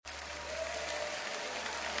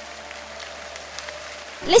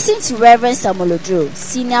Listen to Reverend Samuel Odro,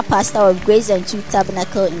 Senior Pastor of Grace and Truth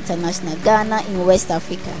Tabernacle International, Ghana in West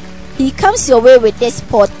Africa. He comes your way with this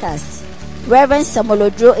podcast. Reverend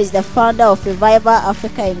Samuel Odro is the founder of Revival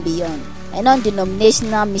Africa and Beyond, a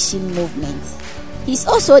non-denominational mission movement. He's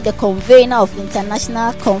also the convener of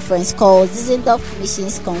international conference called Zinzendorf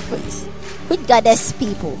Missions Conference, which gathers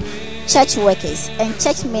people, church workers, and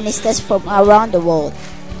church ministers from around the world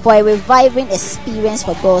for a reviving experience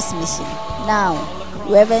for God's mission. Now,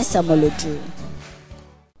 Reverend Samuel Odro.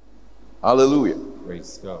 Hallelujah.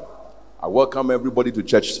 Praise God. I welcome everybody to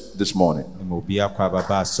church this morning.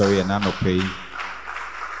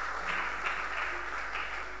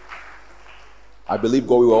 I believe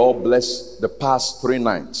God will all bless the past 3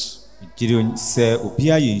 nights.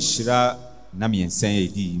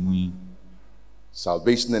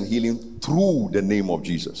 Salvation and healing through the name of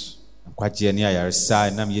Jesus. Be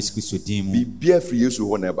free Yesu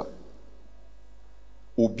whenever.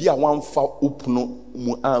 Obi a wanfa upno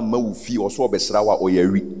mu ama ufi oso obesrawa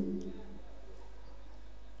oyari.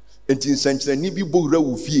 Enti nsankyerani bi bowura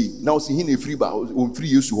ufi na osi hi na free ba on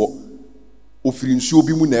free Yesu ho. Ofiri nsuo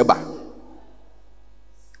bi mu na eba.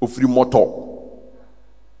 Ofiri moto.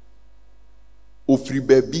 Ofiri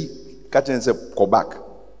baby ka chen se kobak.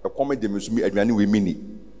 E come dem nsumi aduane we mini.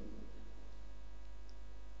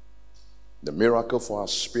 The miracle for our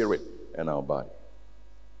spirit and our body.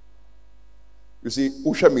 You see,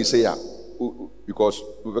 Usha me say because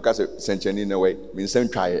we can say Sencheni in a way, means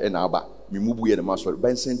send try and Abba, Mimubu and the master,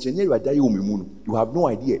 but Sencheni, you have no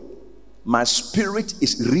idea. My spirit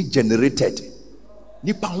is regenerated.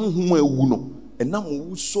 Nipa uno, and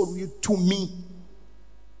now sorry to me.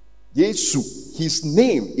 Yesu, his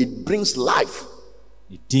name, it brings life.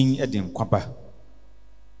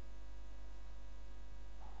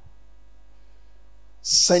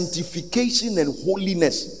 Sanctification and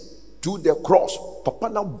holiness to the cross. Papa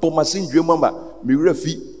now bomasin remember me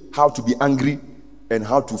refi how to be angry and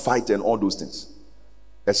how to fight and all those things.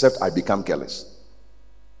 Except I become careless.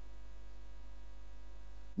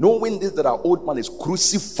 Knowing this that our old man is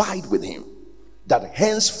crucified with him, that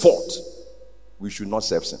henceforth we should not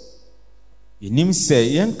serve sin.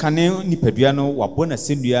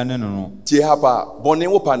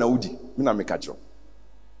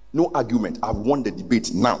 No argument. I've won the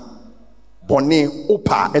debate now. Bonne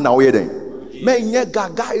opa and away then. Men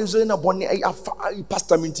gaga is in a bonne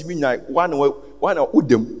pastor mintimina one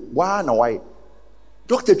udem one away.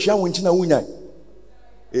 Dr. Chia winchina winya.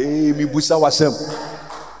 Eh, mi busa wasem.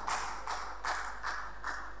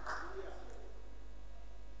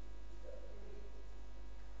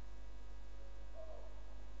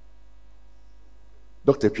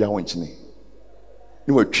 Dr. Chia winchini.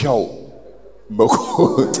 You were chow.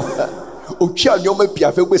 O chia nyoma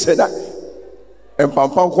piafe we say that. And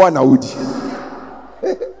Pampan Kwana Udi.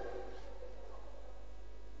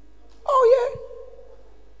 Oh,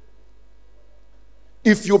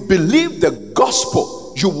 yeah. If you believe the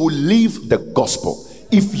gospel, you will live the gospel.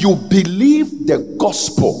 If you believe the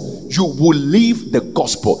gospel, you will live the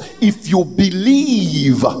gospel. If you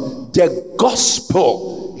believe the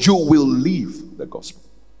gospel, you will live the gospel.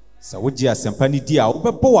 So would you asampani dia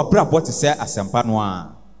ubebo wa bra what say asampa no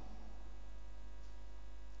a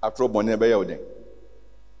afro bonne be yode.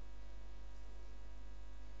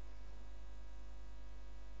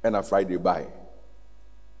 And a Friday by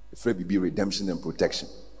afraid be redemption and protection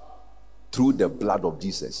through the blood of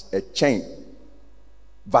Jesus, a chain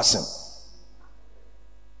vaccine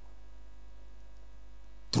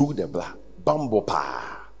through the blood bambo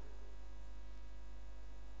pa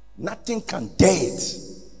nothing can dare it.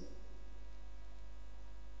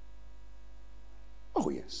 Oh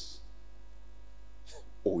yes,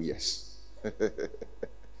 oh yes.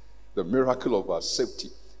 The miracle of our safety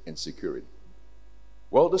and security.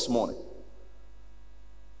 Well, this morning,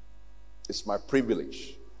 it's my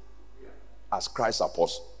privilege as Christ's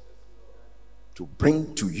apostle to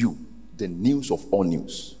bring to you the news of all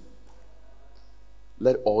news.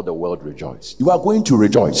 Let all the world rejoice. You are going to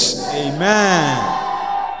rejoice. Amen.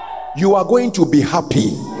 You are going to be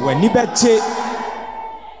happy.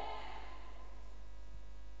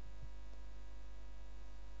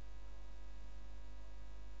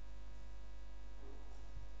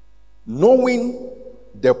 Knowing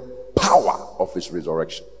the power of his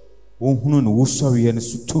resurrection, the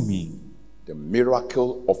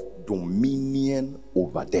miracle of dominion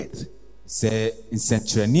over death.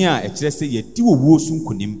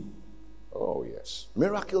 Oh yes,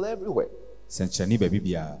 miracle everywhere.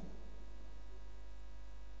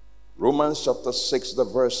 Romans chapter 6, the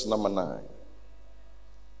verse number 9.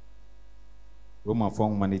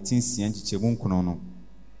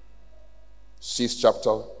 6th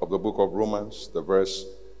chapter of the book of Romans, the verse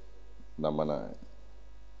number 9.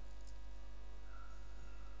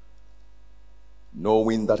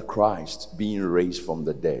 Knowing that Christ, being raised from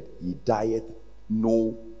the dead, he dieth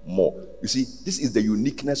no more. You see, this is the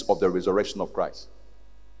uniqueness of the resurrection of Christ.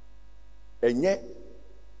 And yet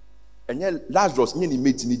Lazarus didn't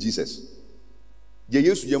meet Jesus.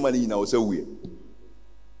 Jesus you man na say we.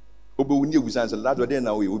 Obo wuni egusan say Lazarus dey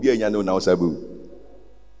na we obi anya no na osabu.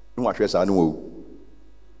 No ahwe sa no wo.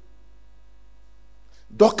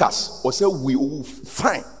 Dorcas o say we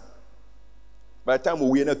fine. By the time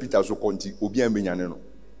we na Peter so konti obi ambenya no.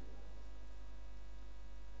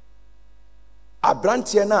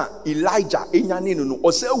 Abrantie na Elijah enyane no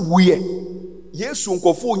o say we. Yesu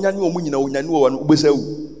nkofo onyane omu nyina onyane wo no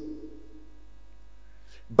obesawu.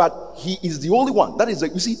 But he is the only one. That is,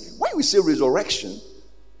 you see, when we say resurrection,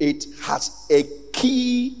 it has a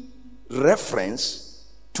key reference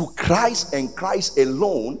to Christ and Christ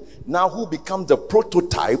alone, now who becomes the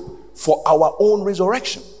prototype for our own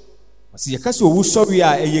resurrection. One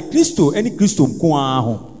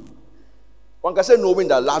can say knowing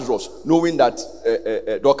that Lazarus, knowing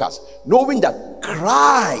that Dorcas, knowing that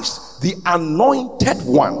Christ, the anointed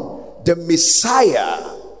one, the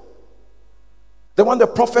Messiah, the one the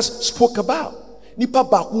prophets spoke about. Nipa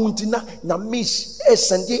bakuntina na miss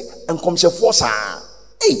esende and come se force.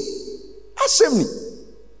 Hey, assembly.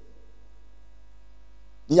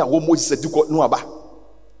 Nya wo Moses diko no aba.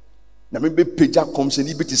 Na me be peja come se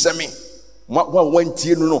ni biti semi. Wa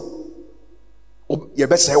tie no no. Ye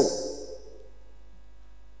be se wo.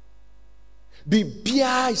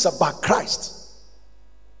 Bibia is about Christ.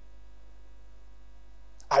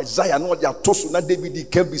 Isaiah no dia tosu na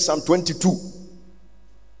David can be Psalm 22.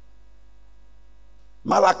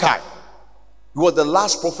 Malachi, he was the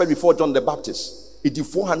last prophet before John the Baptist. He did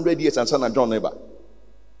 400 years and son of John neighbor.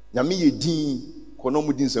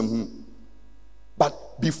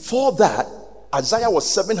 But before that, Isaiah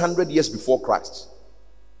was 700 years before Christ.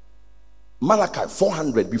 Malachi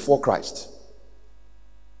 400 before Christ.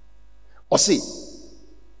 Or see,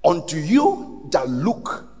 unto you that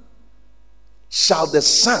look shall the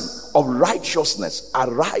Son of righteousness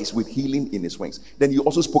arise with healing in his wings. Then he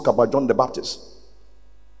also spoke about John the Baptist.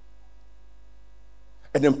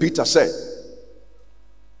 And then Peter said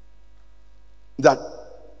that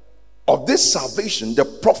of this salvation, the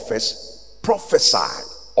prophets prophesied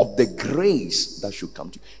of the grace that should come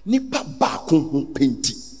to you. Nipa bakun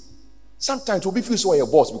penti. Sometimes we'll be feel so your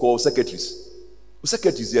boss because of secretaries.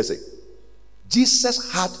 Secretaries, yes.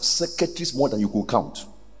 Jesus had secretaries more than you could count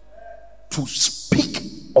to speak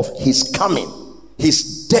of his coming,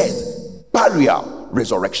 his death, burial,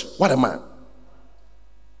 resurrection. What a man.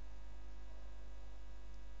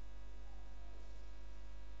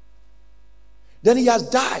 Then he has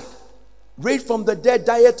died, raised from the dead,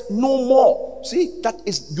 died no more. See, that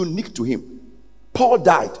is unique to him. Paul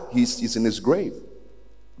died, he's in his grave,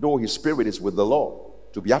 though his spirit is with the Lord.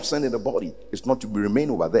 To be absent in the body is not to be remain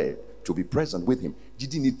over there, to be present with him.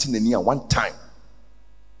 Didn't need to one time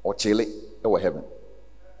or chile or heaven.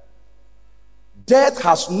 Death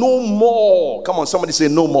has no more. Come on, somebody say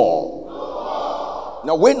no more. No more.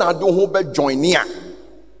 Now when I do hope join here.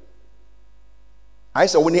 I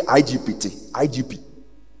said when IGP.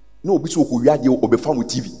 No, bitch who ya you obe farm with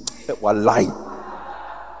TV. That was lie.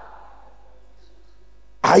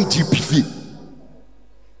 IGP.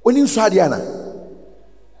 When you saw Diana,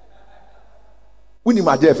 when you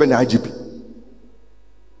my dear friend IGP,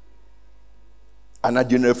 and a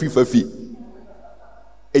general fee,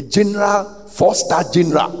 a general 4-star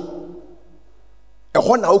general, a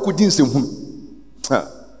one now could didn't see him.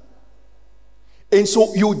 And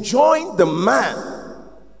so you join the man.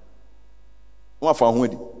 What for who?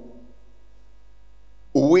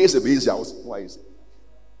 Who is the base house? Why is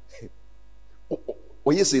it?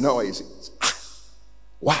 What you say now? Why is it?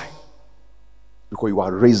 Why? Because you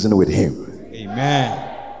are raising with him.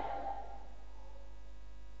 Amen.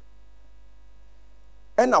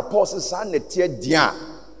 And apostles son netie dia.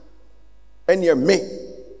 And ye me.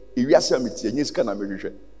 If you are saying it, you can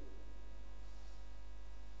make.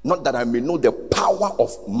 Not that I may know the power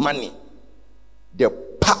of money, the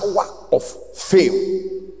power of fame,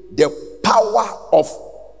 the power of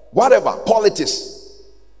whatever, politics.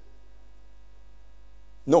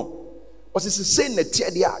 No. But it's saying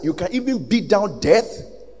that you can even beat down death.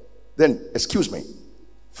 Then, excuse me,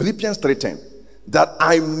 Philippians 3:10, that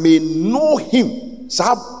I may know him.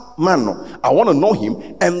 I want to know him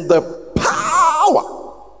and the power.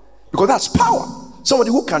 Because that's power.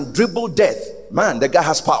 Somebody who can dribble death. Man, the guy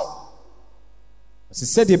has power.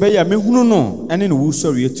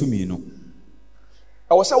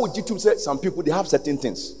 I was saying with say some people they have certain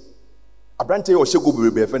things. Abrante or Shego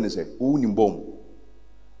will be offended say, "Oh, Nimbom,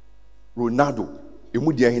 Ronaldo,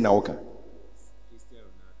 Emudia Hinaoka."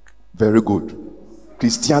 Very good,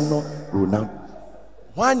 Cristiano Ronaldo.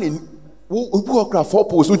 One in who 4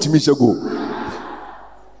 posts, who Shego?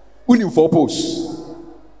 Who in 4 posts?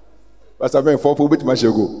 Pastor Ben 4 posts, but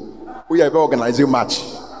Shego. We have organizing match.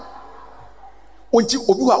 Until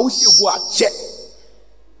Obuha Usi go check.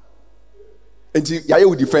 And you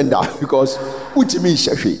will defend that because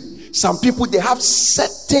some people they have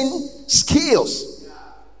certain skills.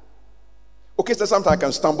 Okay, so sometimes I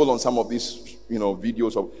can stumble on some of these,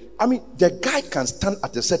 videos of. I mean, the guy can stand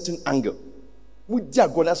at a certain angle.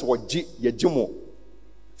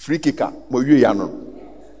 Free kicker,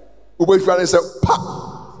 say, "Pa."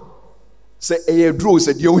 Say,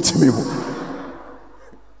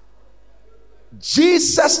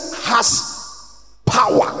 Jesus has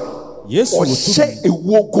power. Yes, or say it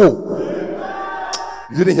will go.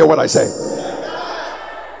 You didn't hear what I said?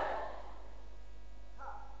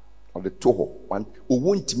 On the toho, one who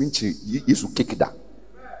won't mean you kick that.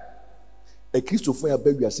 A Christopher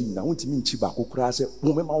baby, I see now, won't mean Chiba, who cries,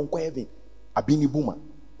 woman, Mount Quavin, a beanie boomer.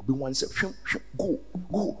 Be one said, go.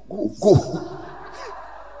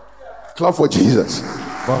 Clap for Jesus.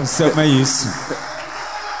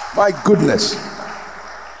 My goodness,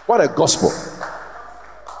 what a gospel.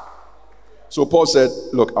 So Paul said,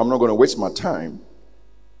 look, I'm not going to waste my time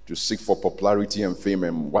to seek for popularity and fame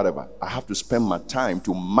and whatever. I have to spend my time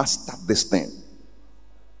to master this thing.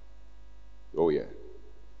 Oh yeah.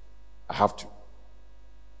 I have to,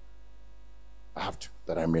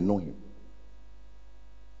 that I may know him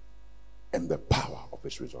and the power of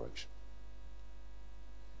his resurrection.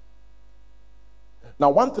 Now,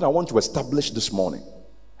 one thing I want to establish this morning.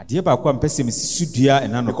 Because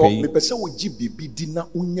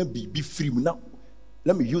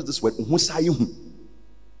let me use this word. You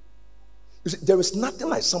see, there is nothing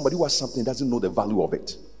like somebody who has something and doesn't know the value of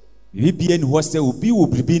it.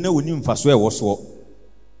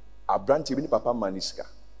 Abrante bini papa maniska.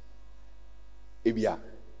 Ebia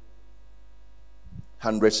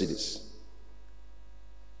 100 cedis.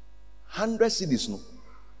 100 cedis no.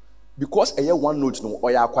 Because a year one note no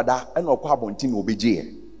oya akwada and okwabontin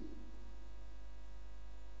obeje.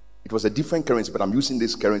 It was a different currency, but I'm using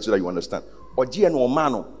this currency so that you understand. Oje no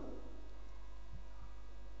mano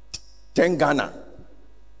 10 Ghana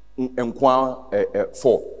nkwa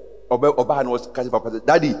 4. Oba no kasi papa,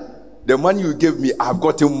 Daddy, the money you gave me, I've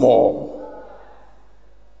gotten more.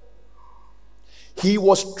 He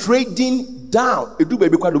was trading down. Edu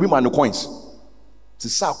baby kwa lobi man coins. To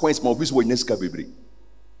sell coins more visible in neska baby.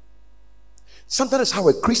 Sometimes that's how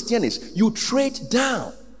a Christian is. You trade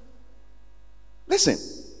down. Listen.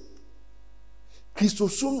 I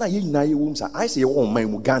say, oh my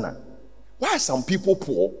Ghana. Why are some people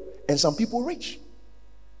poor and some people rich?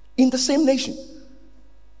 In the same nation.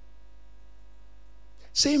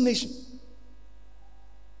 Same nation.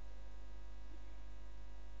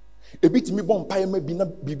 A bit me bomb pie may be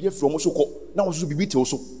not be from also now also be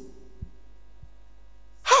also.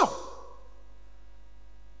 How?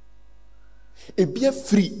 A beer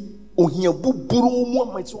free on here buru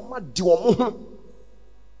moment so much do.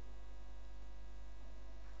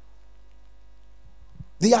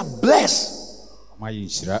 They are blessed by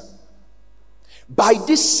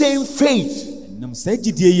this same faith.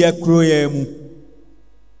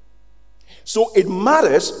 So it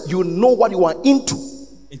matters you know what you are into.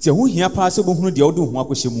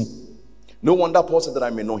 No wonder Paul said that I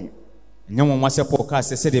may know him.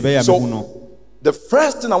 So the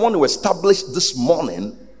first thing I want to establish this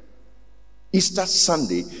morning, Easter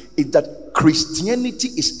Sunday, is that Christianity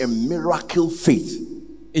is a miracle faith.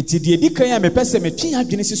 Hey,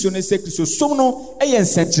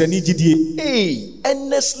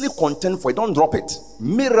 earnestly contend for it. Don't drop it.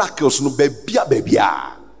 Miracles no baby.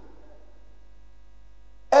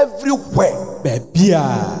 Everywhere. Baby.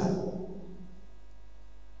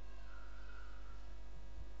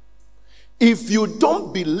 If you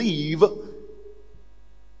don't believe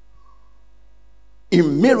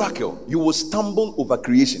in miracle, you will stumble over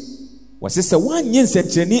creation.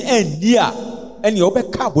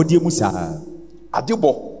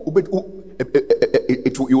 Adibo,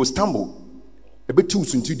 you will stumble a bit too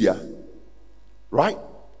soon to there, right?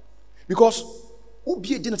 Because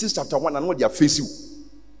Genesis chapter 1 and what they are facing,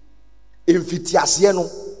 Infitiasiano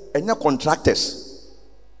and your contractors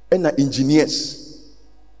and engineers,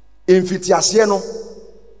 Infitiasiano.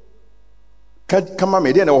 Come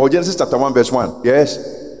on, or Genesis chapter 1 verse 1. Yes.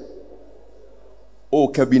 Oh,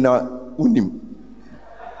 Kabina Unim.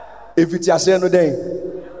 If it's a day,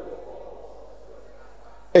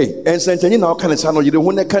 Hey, and sentence now can say no, you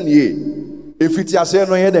don't can ye. If it's a say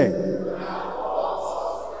no, ye then.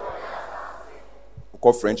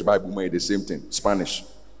 French Bible made the same thing. Spanish,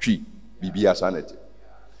 tree, Biblia sanity.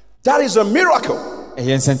 That is a miracle.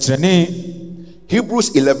 Hebrews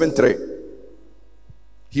 11:3.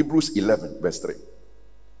 Hebrews 11, verse 3.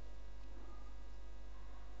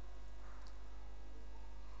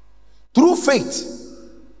 Through faith,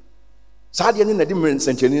 Sadian na dimren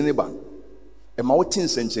sencheni ne ba. E ma wotin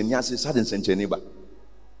sencheni ase sadin sencheni ba.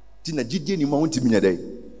 Ti na gidie ni ma wonti minya dai.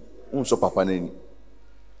 Unso papa na ni.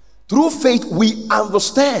 Through faith, we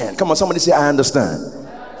understand. Come on, somebody say, I understand.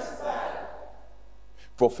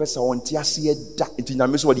 Professor Ontiasie da inti na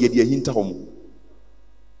meso de de hinta homo.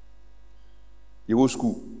 You go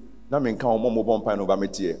school. Na men kan omo mo bon pai no ba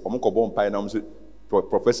metie. Omo ko bon pai na mo so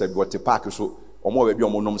professor bi wote park so omo we bi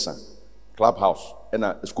omo nom san. Clubhouse and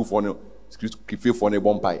a school for no feel for no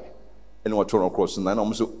bon pai. And what turn across and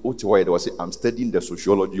omo so ote why they was say I'm studying the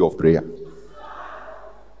sociology of prayer.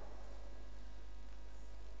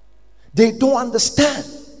 They don't understand.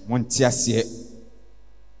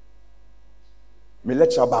 Me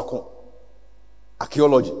lecture back on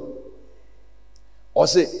archaeology. Or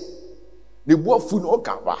say, the boy food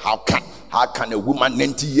how can a woman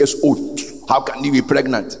 90 years old? How can you be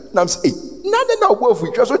pregnant? And I'm saying, none now boy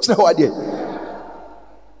food. Just what's the idea?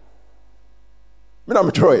 Me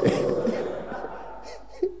I'm Troy.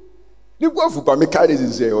 The boy food, but me kind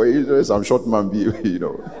of say, oh, you know, some short man be, you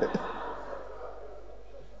know.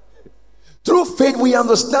 Through faith, we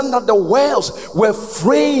understand that the worlds were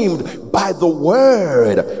framed by the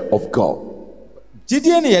word of God. Obi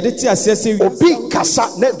kasa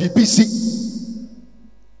ne BBC.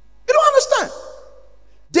 You don't understand.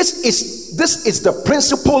 This is the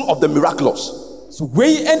principle of the miraculous. So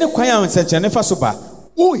we any kwaya nsenchene fa so ba.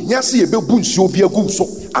 O hiase ebebu nsuo bi agum so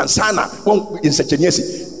ansana won nsenchene.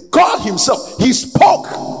 God himself, he spoke.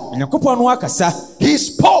 He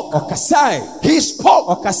spoke. He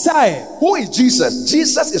spoke. Who is Jesus?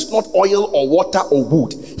 Jesus is not oil or water or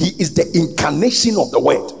wood. He is the incarnation of the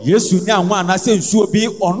word. The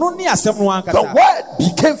word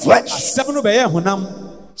became flesh.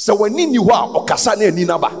 So when you are okasa ne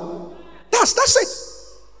ninaba. That's it.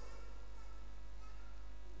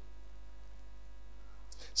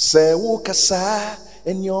 Say okasa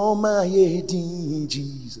and your my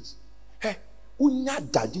Jesus. Hey, unya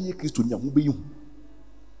daddy Christo nya hu be yu.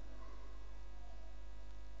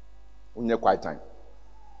 Unya quiet time.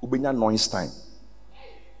 Ubenya noise time.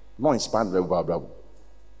 Noise span blah blah.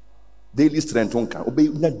 Daily strength onka.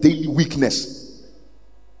 Ubenya daily weakness.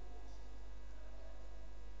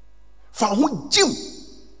 Fa hu jim.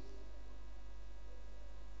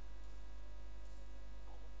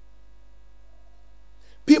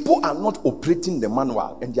 People are not operating the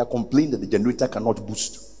manual and they are complaining that the generator cannot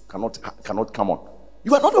boost, cannot come on.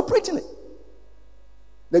 You are not operating it.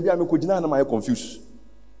 Maybe I'm confused.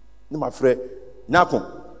 My friend, Nako,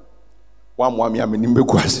 one more me, I'm in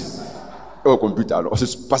Nimbequas. Oh, computer, or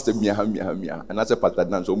Pastor Mia, and that's a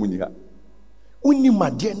pattern. So, Uni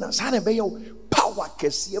Madiana, Sanabayo, power,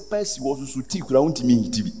 Cassia Pass was to take round me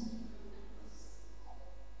TV.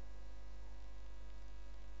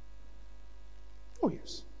 Oh,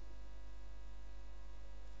 yes.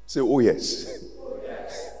 Say, oh, yes. Oh,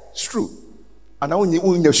 yes. It's true. And now,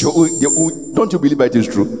 don't you believe it is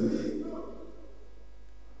true?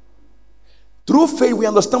 Through faith, we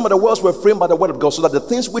understand that the worlds were framed by the word of God, so that the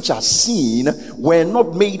things which are seen were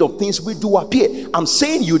not made of things which do appear. I'm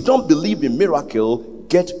saying you don't believe in miracle,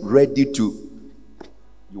 get ready to.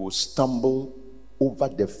 You will stumble over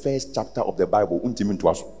the first chapter of the Bible.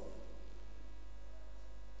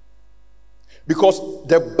 Because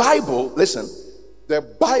the Bible, listen, the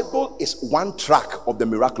Bible is one track of the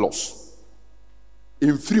miraculous.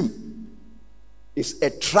 In film, it's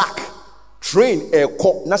a track. Train a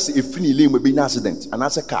car, not a funny lane will be an accident, and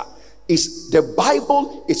that's a car. Is the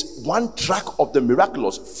Bible is one track of the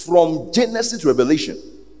miraculous from Genesis to Revelation,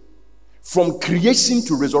 from creation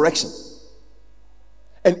to resurrection,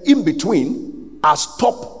 and in between are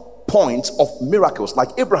stop points of miracles, like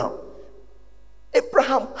Abraham.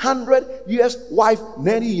 100 years, wife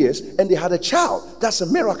 90 years, and they had a child. That's a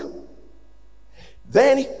miracle.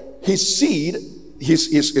 Then his seed,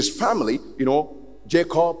 his family, you know,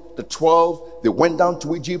 Jacob, the 12, they went down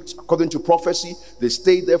to Egypt according to prophecy. They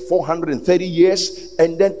stayed there 430 years,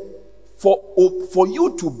 and then for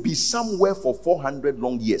you to be somewhere for 400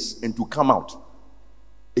 long years and to come out,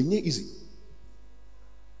 it ain't easy.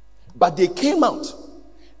 But they came out,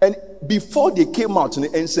 and before they came out,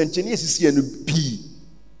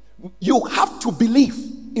 you have to believe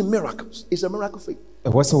in miracles. It's a miracle faith.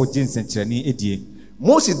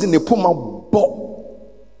 Moses didn't poma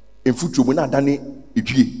bo in future when I done it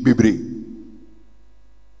bebre.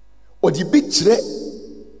 Or the bitre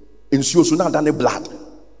in so now done blood.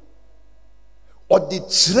 Or the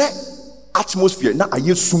tre atmosphere na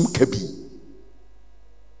aye sum kabi.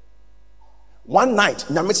 One night,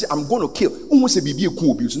 Nyame say, I'm going to kill.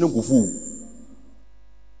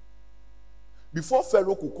 Before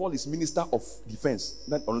Pharaoh could call his minister of defense,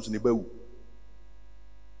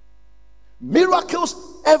 miracles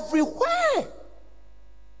everywhere.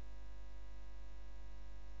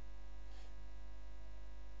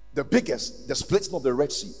 The biggest, the splitting of the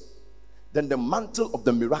Red Sea. Then the mantle of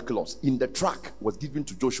the miraculous in the track was given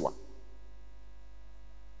to Joshua.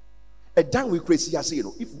 A down we crazy, I say,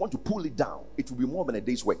 if you want to pull it down, it will be more than a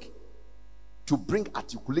day's work to bring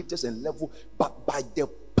articulators and level, but by the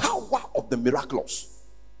power of the miraculous,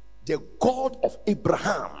 the God of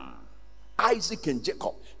Abraham, Isaac, and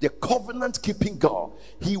Jacob, the covenant keeping God,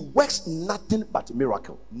 he works nothing but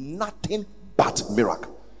miracle. Nothing but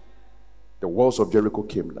miracle. The walls of Jericho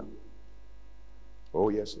came down. Oh,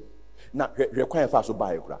 yes. Now, require fast to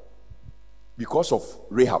buy because of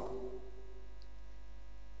Rahab.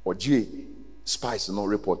 Or J. Spice no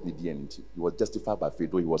report the DNT. He was justified by faith,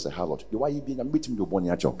 though he was a harlot. The why he being a meeting to Bonnie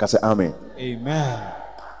Acho. Can say amen. Amen.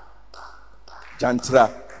 Jantra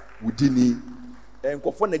Udini and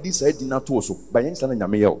Kofone this head dinner to also by any son in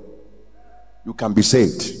you can be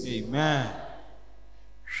saved. Amen.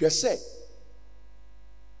 She said,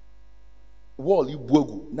 wall you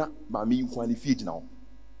bogu na mami kwani feed now.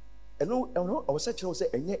 And no, I was such a say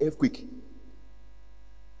any earthquake.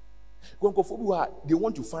 They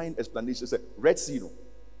want to find explanations. Red Sea, no.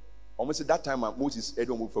 Almost at that time, Moses had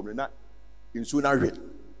moved from the night in Suna Red.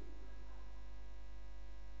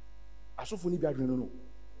 I saw funny bad no.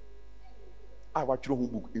 I watched your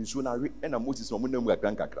book in Suna Red and Moses on Munam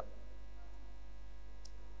Grand Kakra.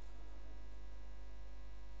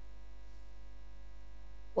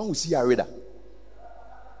 When we see a reader,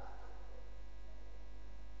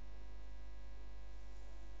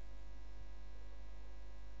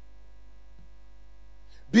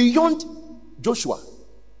 beyond Joshua,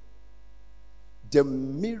 the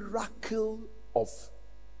miracle of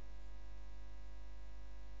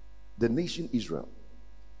the nation Israel,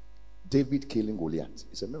 David killing Goliath,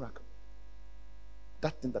 is a miracle.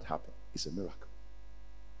 That thing that happened is a miracle.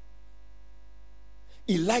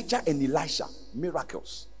 Elijah and Elisha,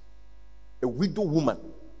 miracles. A widow woman.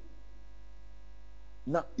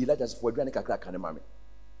 Now Elijah is for Granny Kakra Kanemami.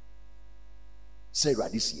 Sarah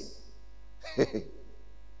this year.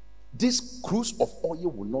 This cruise of oil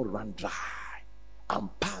will not run dry. And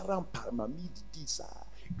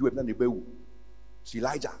do it none. See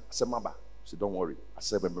Elijah, said Maba, said don't worry, I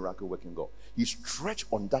serve a miracle working God. He stretched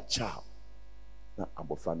on that child. Now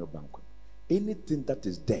Abofrano Banquet. Anything that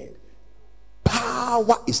is dead,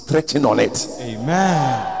 power is stretching on it.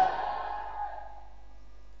 Amen.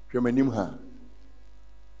 Remenimha.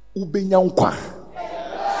 Ubenyankwa.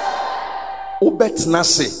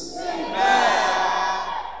 Ubetnase.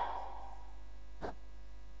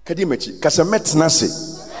 Kadimechi, kasametnase.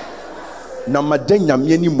 Na madenya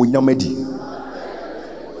mieni munyamedi.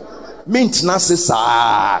 Mintnase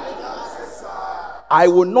sa. I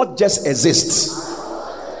will not just exist.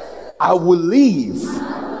 I will live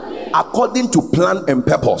according to plan and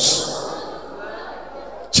purpose.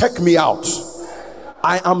 Check me out.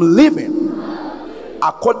 I am living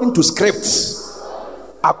according to scripts,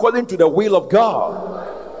 according to the will of God.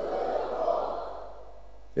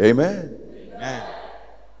 Amen. Amen.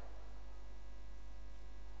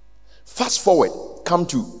 Fast forward, come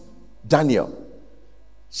to Daniel.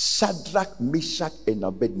 Shadrach, Meshach, and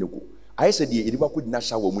Abednego. I said,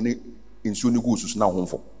 that's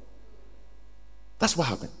what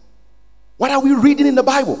happened. What are we reading in the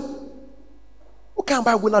Bible? What kind of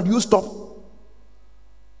Bible now do you stop?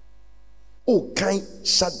 Oh, kind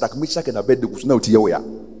Shadrach, Meshach, and Abednego now to you.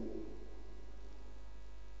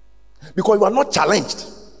 Because you are not challenged.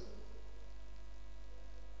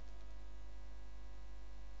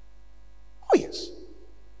 Oh, yes.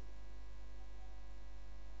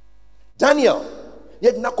 Daniel,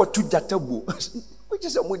 yet not got to that taboo. Which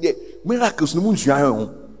is a miracles no moon's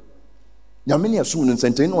young. Yamini soon and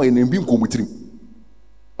sent in and being come with him.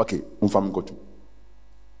 Okay, fam go to.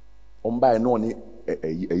 By no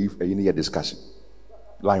a discussion.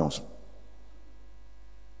 Lions.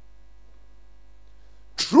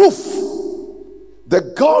 Truth.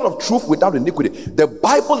 The God of truth without iniquity. The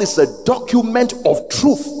Bible is a document of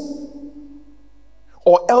truth.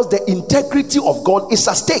 Or else the integrity of God is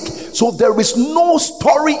at stake. So there is no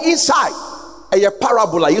story inside. A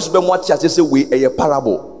parable. I used to be watching as say we a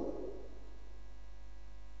parable.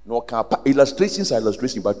 No, illustrations are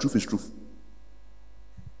illustrations, but truth is truth.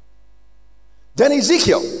 Then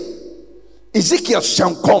Ezekiel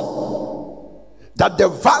shall come, that the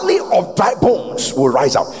valley of dry bones will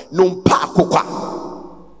rise up.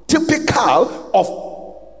 Typical of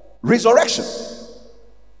resurrection,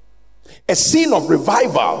 a scene of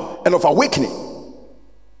revival and of awakening.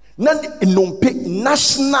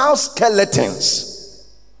 National skeletons,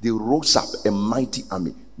 they rose up a mighty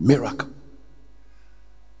army. Miracle.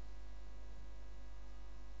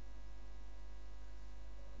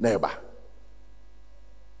 Neighbor.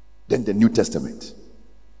 Then the New Testament.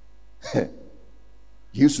 He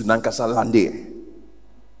used to Nankasa Lande.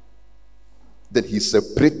 Then he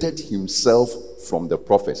separated himself from the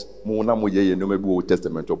prophets. Old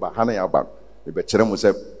Testament.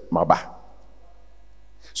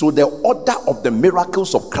 So the order of the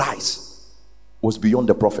miracles of Christ was beyond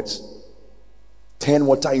the prophets. Turn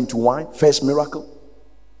water into wine, first miracle.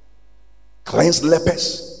 Cleanse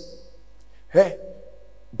lepers. Hey,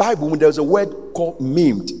 Bible, when there's a word called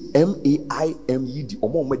maimed, M-A-I-M-E-D,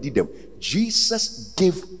 Jesus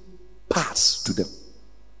gave pass to them.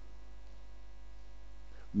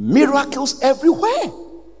 Miracles everywhere.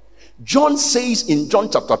 John says in John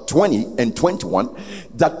chapter 20 and 21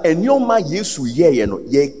 that enyoma Yesu ye no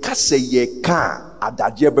ye kase ye ka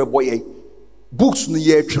adaje bebo books no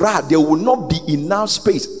ye tra, there will not be enough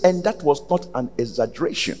space, and that was not an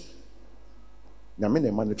exaggeration. Nyame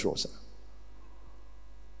na man trosa.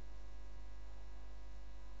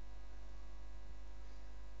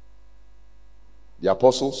 The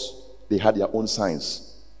apostles, they had their own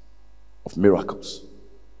signs of miracles.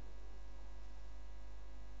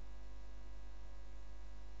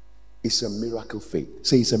 It's a miracle faith.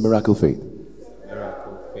 Say it's a miracle faith.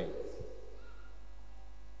 Miracle faith.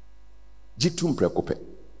 Jitum prekope.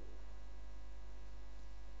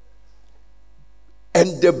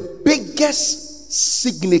 And the biggest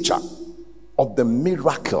signature of the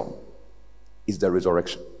miracle is the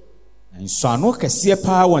resurrection. And so no kese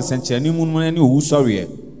pa won senchani mu no ni owu sori.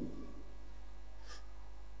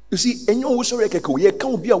 You see, enyo owu sori keke ye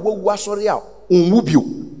kan obi a wawu asori a onwu bio.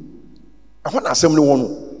 Ahon asem no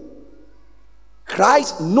wonu.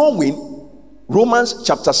 Christ, knowing Romans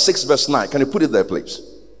chapter 6 verse 9. Can you put it there, please?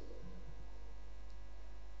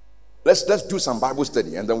 Let's do some Bible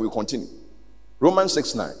study and then we'll continue. Romans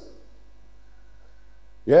 6 9.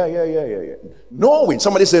 Yeah. Knowing,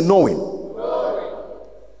 somebody say knowing.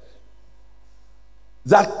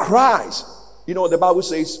 That Christ, you know, the Bible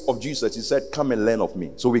says of Jesus, he said, come and learn of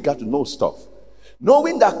me. So we got to know stuff.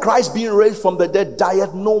 Knowing that Christ being raised from the dead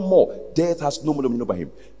dieth no more. Death has no more dominion over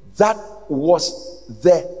him. That was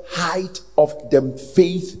the height of the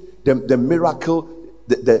faith, the miracle,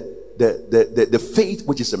 the faith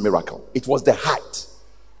which is a miracle. It was the height.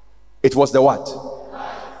 It was the what?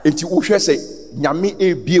 It was say nyame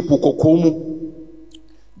e bie pokokomu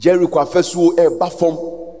Jericho afesu e bafom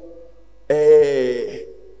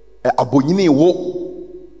abonyini wo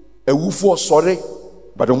ewufo sore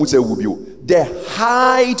but omu say wubio. The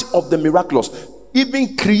height of the miraculous,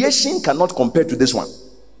 even creation cannot compare to this one.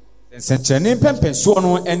 Was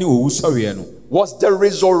the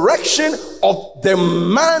resurrection of the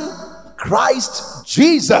man Christ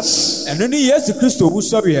Jesus. And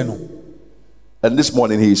this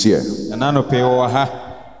morning he is here.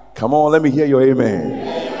 Come on, let me hear your amen.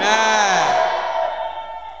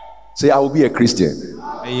 Say, I will be a Christian.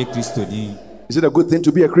 Is it a good thing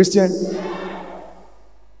to be a Christian?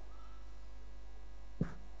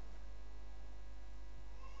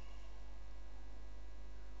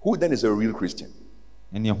 Who then is a real Christian?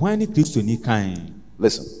 Listen.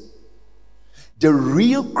 The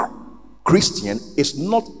real Christian is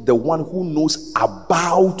not the one who knows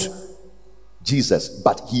about Jesus,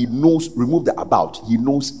 but he knows, remove the about, he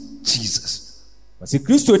knows Jesus. Run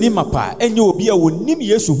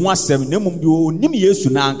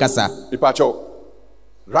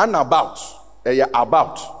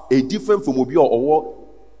about, a different from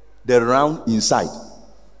the round inside.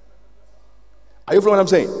 Are you following what I'm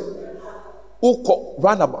saying?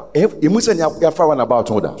 Run about. Run about.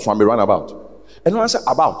 So I'm run about. And when I say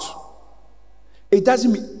about, it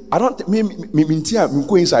doesn't mean I don't mean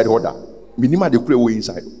go inside order. Minima de play way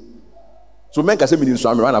inside. So men can say meaning so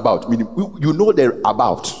I'm run about. Meaning you know they're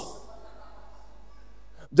about.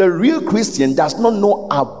 The real Christian does not know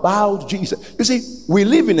about Jesus. You see, we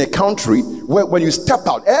live in a country where when you step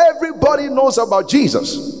out, everybody knows about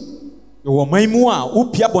Jesus. Oh,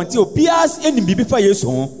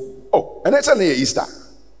 and that's an Easter.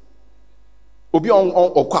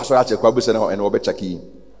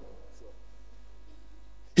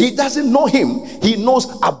 He doesn't know him, he knows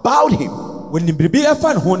about him. wonim biribi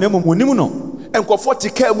ɛfa ne ho na mmom wonim no. Nkɔfoɔ te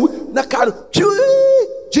kaa mu na kaa no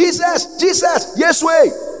Jesus, yes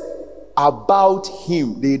way. About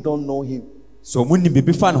him, they don't know him. So wonim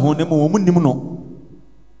biribi fa ne ho na mmom wonim no.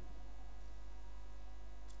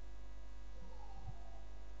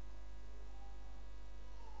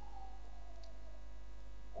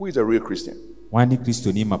 Who is a real Christian? Wani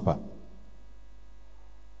Kristo ni mapa.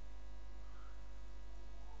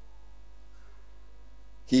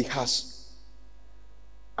 He has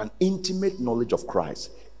an intimate knowledge of Christ.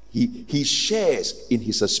 He shares in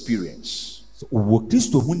his experience. So wo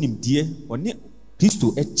Kristo ho nimdie, oni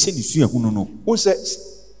Kristo eche ni sua hunu no. Who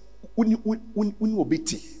says uni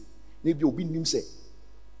obeti. Na bi obi nim say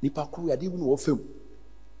nipa kru ya de uni wo fam.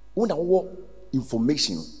 Una wo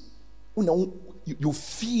information. You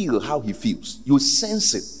feel how he feels. You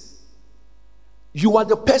sense it. You are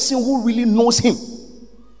the person who really knows him.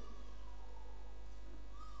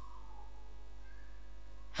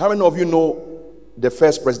 How many of you know the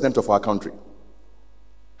first president of our country?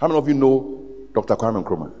 How many of you know Dr. Kwame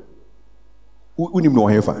Nkrumah?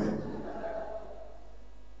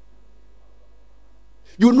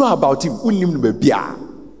 You know about him.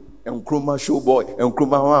 Nkrumah showboy,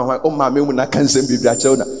 Nkrumah,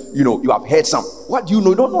 you know, you have heard some. What do you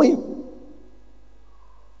know? You don't know him.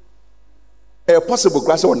 A possible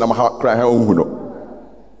class on Namaha.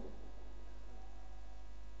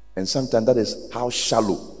 And sometimes that is how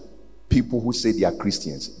shallow people who say they are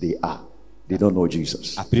Christians, they are. They don't know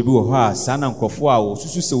Jesus. But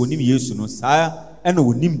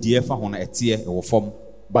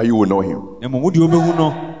you will know him.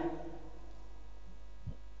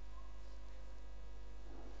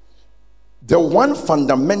 The one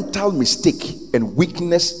fundamental mistake and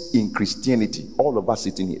weakness in Christianity, all of us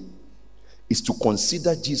sitting here, is to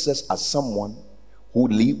consider Jesus as someone who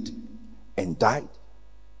lived and died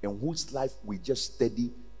and whose life we just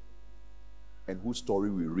study and whose story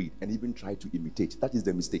we read and even try to imitate. That is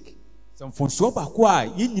the mistake.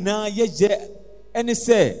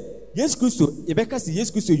 Yes, Christo, Ebeka si Yes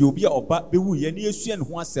Christo yobi oba bewu ye ni esu en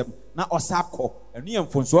ho asem na osakọ enu ye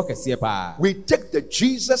mfonso kese pa. We take the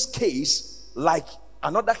Jesus case like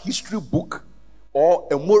another history book or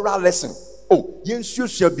a moral lesson. Oh, Yesu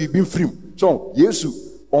shall be been free. So, Yesu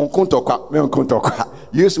on kontokwa, me on kontokwa.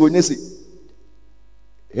 Yesu onesi.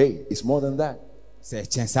 Hey, it's more than that. Say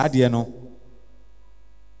chensa de no.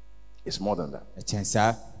 It's more than that.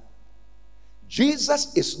 Chensa.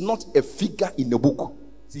 Jesus is not a figure in a book.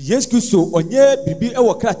 He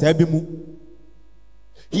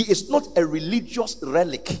is not a religious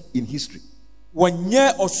relic in history.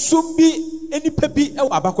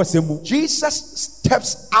 Jesus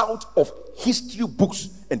steps out of history books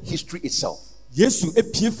and history itself.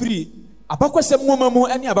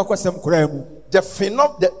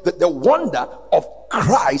 The wonder of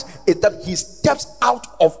Christ is that he steps out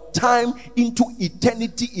of time into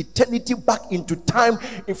eternity back into time,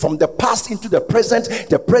 from the past into the present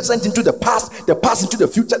into the past into the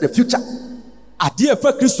future. Adia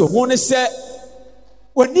fa Kristo ho ne se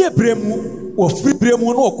oni ebremu o free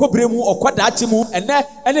bremu no okobremu okwadache mu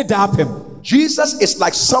ene daapem. Jesus is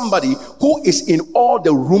like somebody who is in all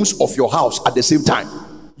the rooms of your house at the same time.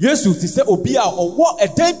 Jesus ti say obi a owo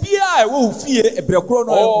edan bia e wo fie ebrekro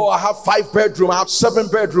no. Oh, I have 5 bedroom, I have 7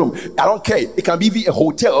 bedroom. I don't care. It can be even a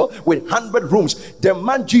hotel with 100 rooms. The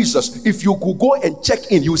man Jesus, if you could go and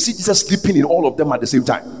check in, you see Jesus sleeping in all of them at the same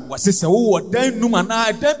time. What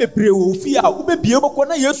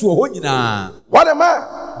am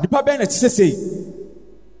I?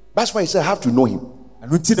 That's why he said I have to know him.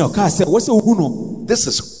 This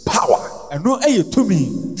is power.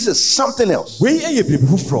 This is something else.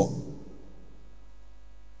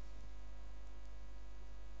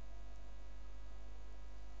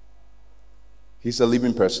 He's a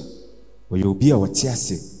living person.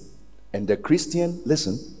 And the Christian,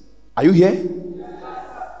 listen, are you here?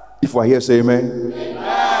 If we're here, say amen.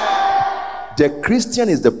 The Christian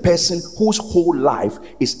is the person whose whole life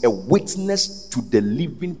is a witness to the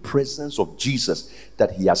living presence of Jesus,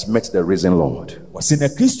 that he has met the risen Lord.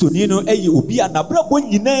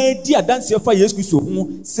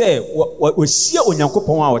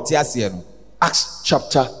 Acts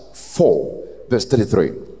chapter 4 verse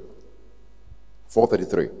 33.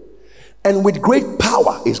 4:33. And with great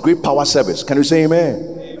power is great power service. Can you say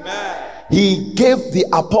amen? Amen. He gave the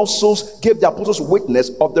apostles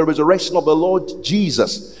witness of the resurrection of the Lord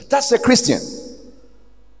Jesus. That's a Christian.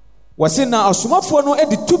 Their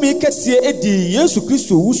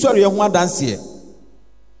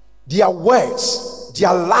words,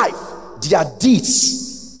 their life, their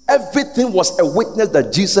deeds, Everything was a witness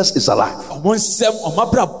that Jesus is alive.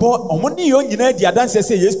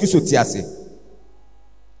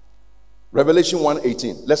 Revelation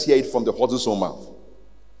 1:18. Let's hear it from the horse's own mouth.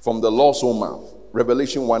 From the Lord's own mouth.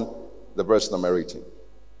 Revelation 1, the verse number 18.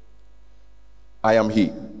 I am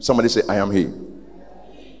he. Somebody say, I am he.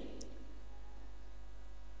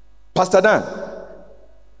 Pastor Dan,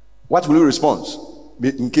 what will you respond?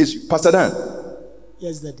 In case, Pastor Dan.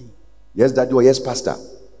 Yes, Daddy. Yes, Daddy, or yes, Pastor.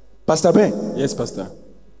 Pastor Ben. Yes, Pastor.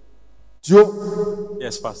 Joe.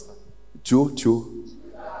 Yes, Pastor. Joe.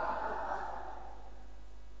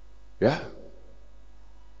 Yeah.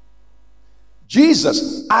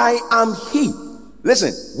 Jesus, I am he.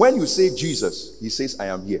 Listen, when you say Jesus, he says, I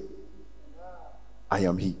am here. I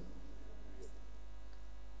am he.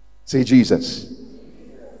 Say Jesus.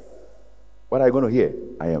 What are you going to hear?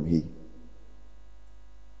 I am he.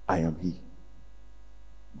 I am he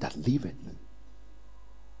that liveth.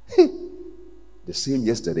 The same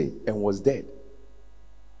yesterday and was dead.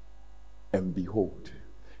 And behold.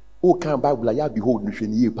 Oh, can Bible ya behold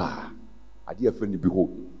I dear friend,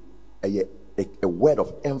 behold. A word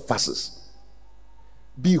of emphasis.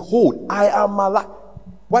 Behold, I am alive.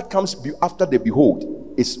 What comes after the behold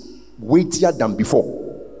is weightier than before.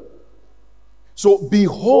 So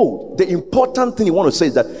behold, the important thing you want to say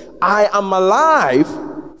is that I am alive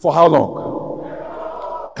for how long?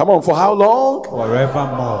 Come on, for how long?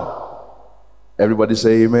 Forevermore. Everybody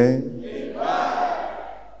say amen.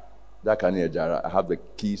 That can I have the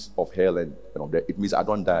keys of hell and of death. It means I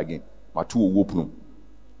don't die again. My two will open.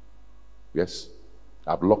 Yes,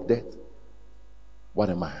 I've locked death. What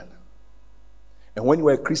a man. And when you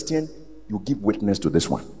are a Christian, you give witness to this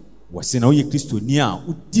one. What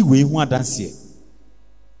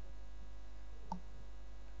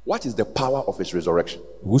is the power of his resurrection?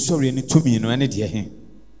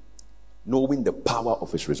 Knowing the power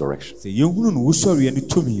of his resurrection.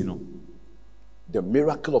 The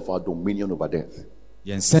miracle of our dominion over death.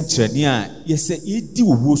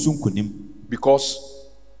 Because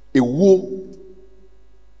ewo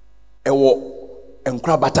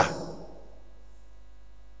enkrabata.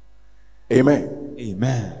 Amen.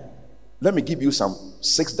 Amen. Let me give you some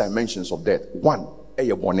 6 dimensions of death. 1,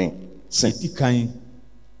 sin.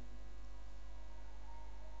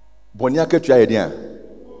 Boni aketua yedian.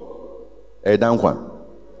 Edankwa.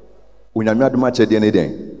 Unyame aduma chede ne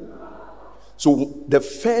den. So the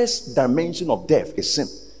first dimension of death is sin.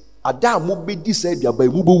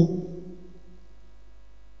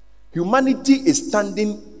 Humanity is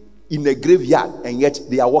standing in a graveyard and yet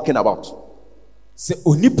they are walking about.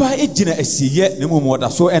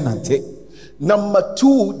 Number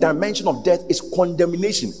 2 dimension of death is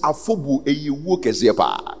condemnation. Afobu eyiwu kese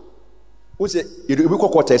pa. Who say you go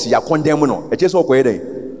court say you condemn no. E cheso ko eden.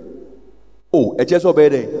 Oh, e cheso be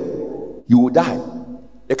eden. You will die.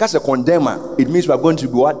 Because a condemner, it means we are going to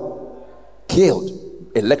be what? Killed.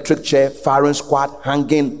 Electric chair, firing squad,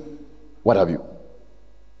 hanging, what have you.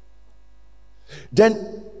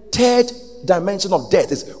 Then, 3rd dimension of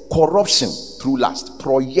death is corruption through lust.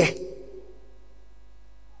 Proye.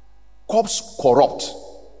 Corpse corrupt.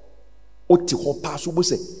 Oti ho pasu bo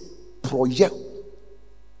se proye.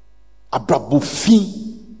 Abrabufin.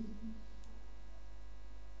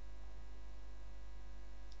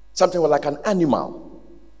 Something like an animal.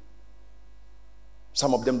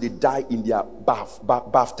 Some of them, they die in their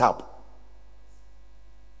bathtub.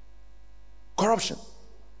 Corruption.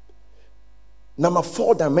 Number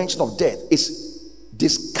 4 dimension of death is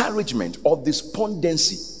discouragement or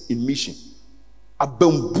despondency in mission.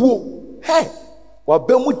 Abembuo. Hey,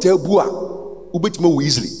 wabemu tebua ubetimo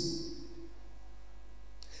easily.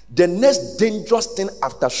 The next dangerous thing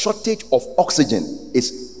after shortage of oxygen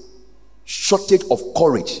is shortage of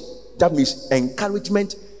courage. That means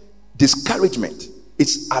encouragement, discouragement.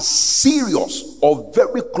 It's as serious or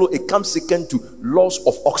very close. It comes second to loss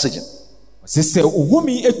of oxygen. Yes.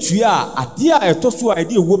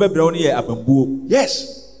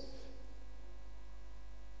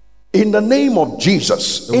 In the name of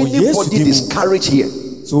Jesus, anybody discouraged here,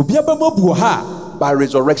 by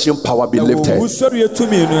resurrection power be lifted.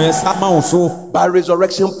 By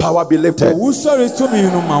resurrection power be lifted.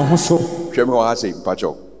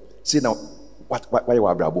 See now, why you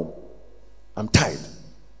are brabo? I'm tired.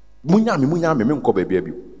 Munyami menko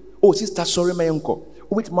baby. Oh sister, sorry my uncle.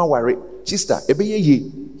 Wait my worry. Sister,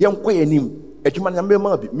 ebeye yanko enim. Ejuma nyambe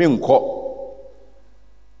ma bi menko.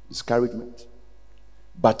 Discouragement.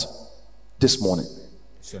 But this morning,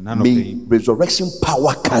 may resurrection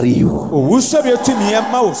power carry you.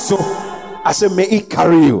 I say may it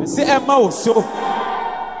carry you.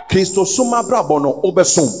 Christo suma brabo no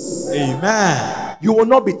obesom. Amen. You will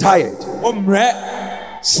not be tired.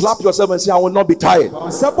 Slap yourself and say, I will not be tired.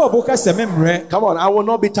 Come on, I will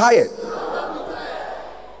not be tired.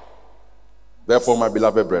 Therefore, my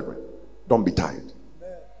beloved brethren, don't be tired.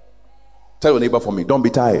 Tell your neighbor for me, don't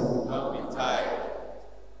be tired. Don't be tired.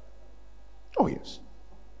 Oh, yes.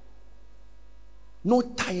 No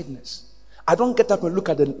tiredness. I don't get up and look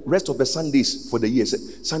at the rest of the Sundays for the year.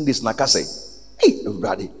 Sundays nakase. Hey,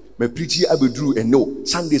 everybody, me preach I will do and no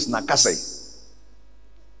Sundays nakase.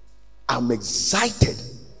 I'm excited.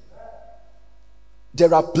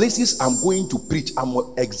 There are places I'm going to preach. I'm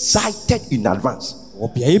excited in advance. I'm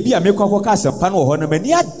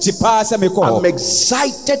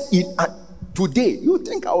excited today. You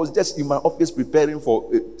think I was just in my office preparing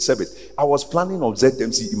for service? I was planning on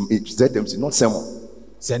ZMC, not sermon.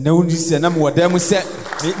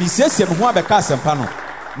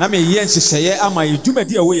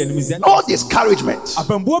 No discouragement.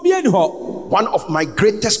 One of my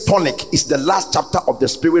greatest tonic is the last chapter of the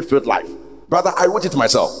Spirit-filled life. Brother, I wrote it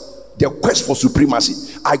myself. The quest for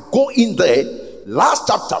supremacy. I go in there, last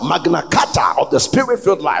chapter, Magna Carta of the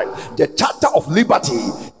Spirit-filled life, the chapter of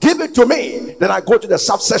liberty. Give it to me. Then I go to the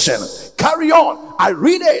subsection. Carry on. I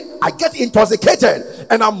read it. I get intoxicated,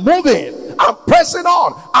 and I'm moving. I'm pressing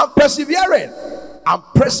on. I'm persevering. I'm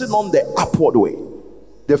pressing on the upward way.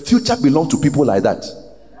 The future belongs to people like that.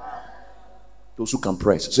 Those who can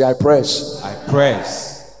press. Say, I press. I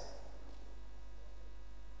press.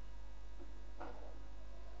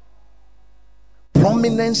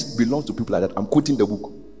 Prominence belongs to people like that. I'm quoting the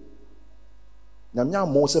book.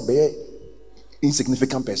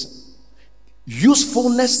 Insignificant person.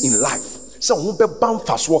 Usefulness in life.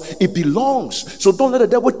 It belongs. So don't let the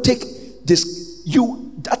devil take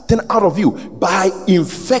that thing out of you by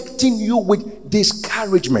infecting you with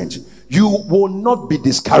discouragement. You will not be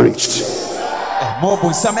discouraged.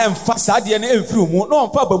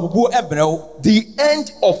 The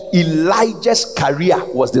end of Elijah's career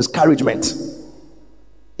was discouragement.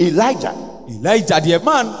 Elijah, the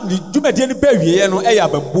man,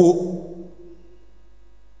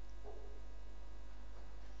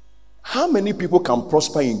 how many people can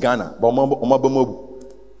prosper in Ghana?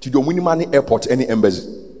 To the money airport, any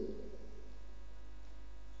embassy.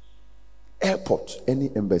 Airport, any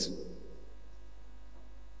embassy.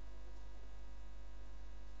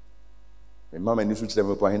 Mama needs to tell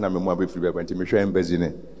me why I'm a free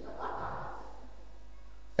embassy.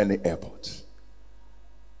 Any airport.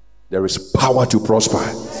 There is power to prosper.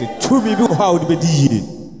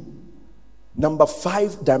 Number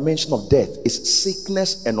 5 dimension of death is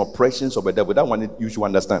sickness and oppressions of the devil. That one you should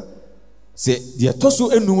understand.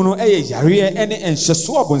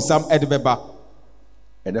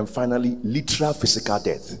 And then finally, literal physical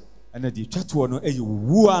death.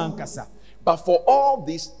 But for all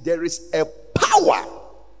this, there is a power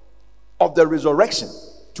of the resurrection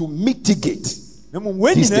to mitigate.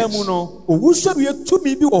 When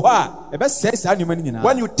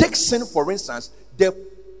you take sin, for instance, the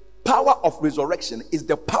power of resurrection is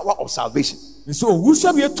the power of salvation.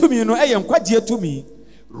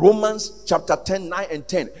 Romans chapter 10, 9 and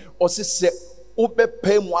 10.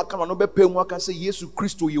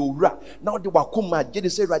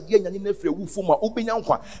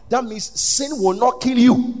 That means sin will not kill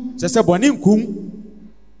you.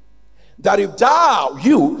 That if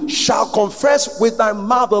you shall confess with thy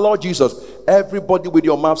mouth the Lord Jesus. Everybody with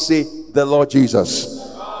your mouth say the Lord Jesus.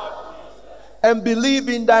 And believe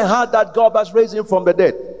in thy heart that God has raised him from the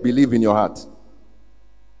dead. Believe in your heart.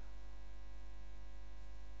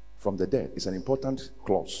 From the dead is an important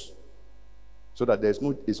clause. So that it's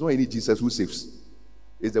not any Jesus who saves.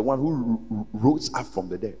 It's the one who rose up from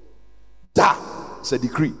the dead. That is a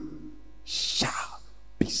decree. Shall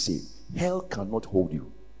be saved. Hell cannot hold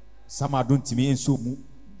you.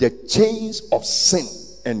 The chains of sin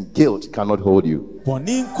and guilt cannot hold you.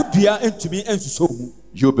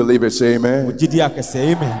 You believe it, say amen.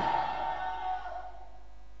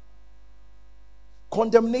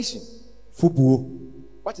 Condemnation.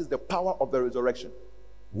 What is the power of the resurrection?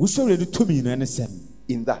 In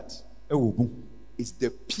that, it's the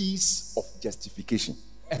peace of justification.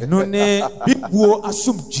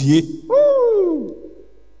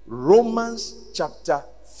 Romans chapter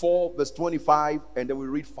 4 verse 25, and then we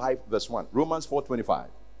read 5 verse 1. Romans 4:25.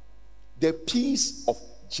 The peace of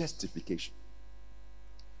justification.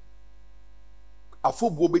 Oh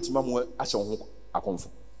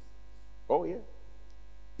yeah.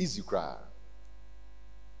 Easy cry.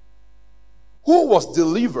 Who was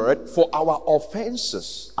delivered for our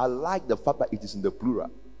offenses. I like the fact that it is in the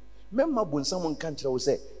plural. Remember when someone can't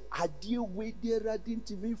say,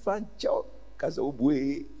 Because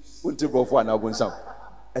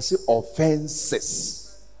I say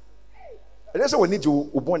offenses. And that's what we need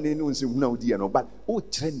to open in now, dear. No, but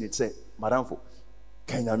trend it say, Madam, for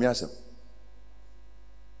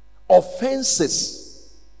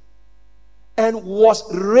offenses, and was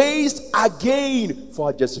raised again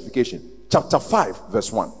for justification. Chapter 5,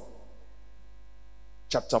 verse 1.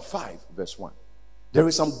 Chapter 5, verse 1. There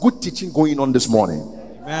is some good teaching going on this morning.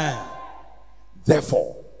 Amen.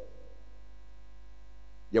 Therefore,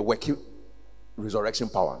 you're working resurrection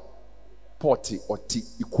power. Porty or T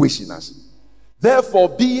equation as. Therefore,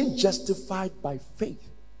 being justified by faith,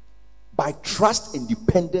 by trust and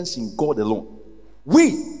dependence in God alone,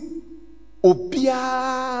 we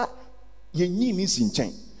obia yenyi ni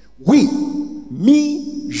sinchen. We,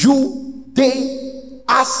 me, you, they,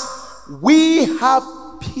 us, we have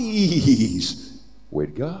peace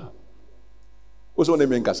with God. What's your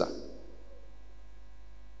name in Casa?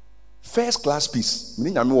 First class peace.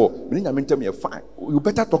 Tell me fine. You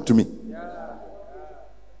better talk to me.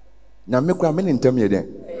 Now make tell me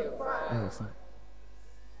then. Fine.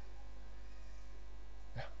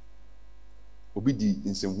 Obi di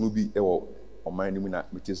nsɛmhunu bi ɛwɔ ɔman no mu na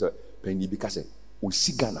mete sɛ panyin bi ka sɛ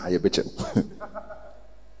osi Ghana ayɛ bɛkyɛ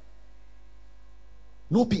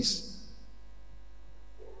no peace.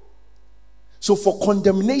 So for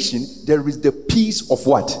condemnation there is the peace of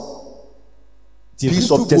what?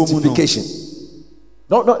 Peace of justification.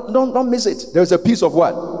 No, don't miss it. There is a peace of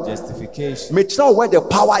what? Justification. Make sure where the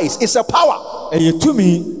power is. It's a power. And to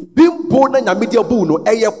me, being born in a media boon,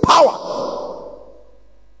 a power.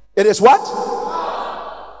 It is what?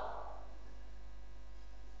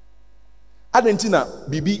 Adentina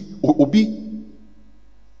bibi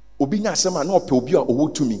obi na asema na ope obi a owo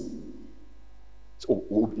tumi. So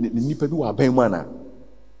nipa bi wa ban mu ana.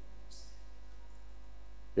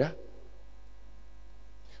 Yeah.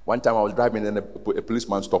 One time I was driving and a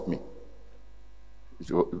policeman stopped me.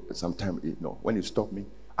 Sometime, when he stopped me,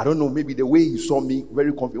 I don't know, maybe the way he saw me,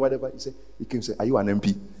 very confident, whatever, he came and said, "Are you an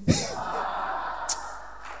MP?"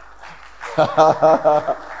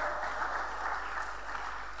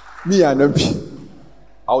 Me an MP.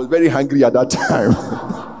 I was very hungry at that time.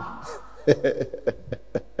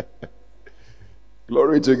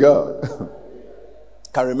 Glory to God.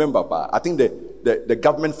 Can remember, but I think the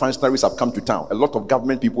government functionaries have come to town. A lot of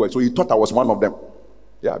government people, so he thought I was one of them.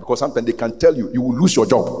 Yeah, because sometimes they can tell you will lose your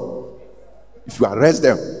job. If you arrest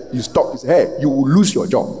them, you stop, you say, hey, you will lose your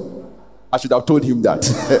job. I should have told him that.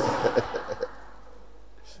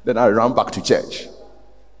 Then I ran back to church.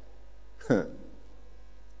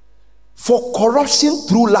 For corruption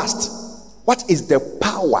through lust, what is the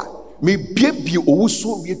power? Me baby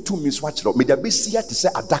also read to me swatch me the best to say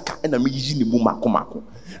adaka and me yini mu mako.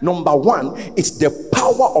 Number one, it's the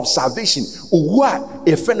power of salvation. Uwa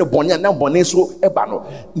a friend of Bonya na boneso ebano.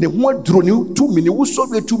 Ne one drone 2 minutes, who so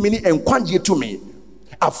 2 minutes and quanji 2 minutes.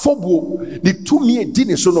 Afobo the 2 minutes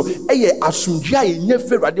dinner so no eye asunjia ye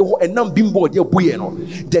nefe rade ho enam bimbo de boye no.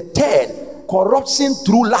 The third, corruption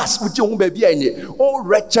through lust. Oh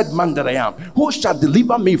wretched man that I am, who shall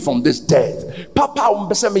deliver me from this death? Papa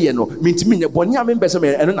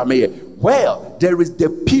well, there is the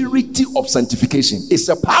purity of sanctification. It's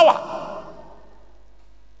a power.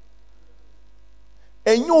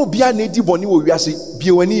 And you be a native boni wo wiase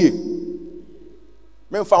biwani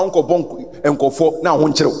men fa onko bon enkofo na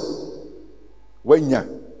honkyereo wanya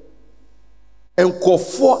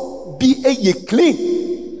enkofo bi eye clean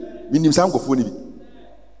minim sam enkofo ni bi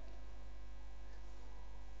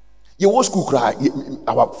ye was school cry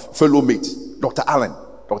our fellow mate Dr. Allen,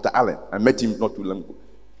 I met him not too long ago.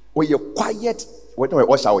 We are quiet when we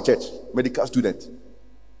watch our church, medical student,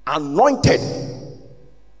 anointed.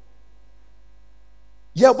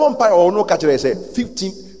 Yeah, one part or no catcher say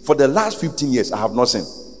 15 for the last 15 years I have not seen.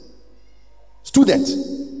 Student,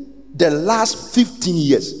 the last 15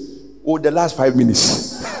 years or the last 5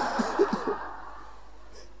 minutes.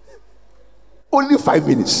 Only 5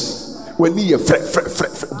 minutes. When you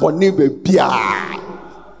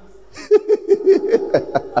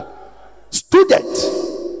student.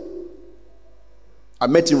 I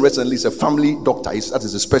met him recently. He's a family doctor. That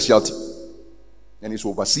is a specialty. And he's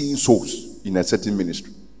overseeing souls in a certain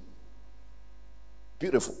ministry.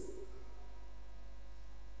 Beautiful.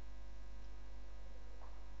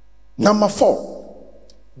 Number 4,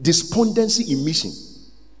 despondency in mission.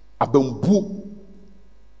 Abembu.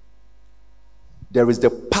 There is the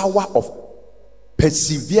power of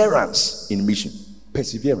perseverance in mission.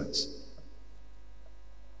 Perseverance.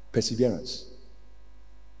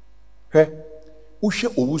 Hey, ushe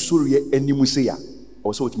owusori enimu ya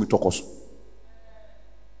also otimi tokoso.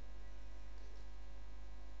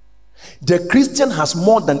 The Christian has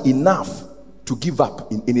more than enough to give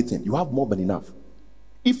up in anything. You have more than enough.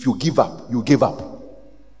 If you give up, you give up.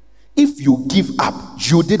 If you give up,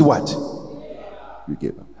 you did what? You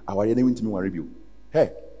gave up. Our enemy to me one review.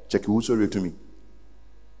 Hey, check who sorry to me.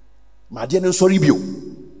 My dear, sorry you.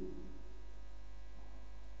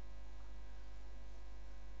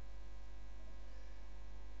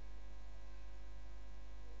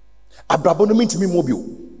 Abraham mean to me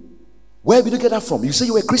mobile. Where did you get that from? You say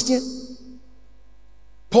you were a Christian?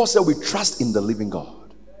 Paul said we trust in the living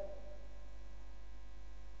God,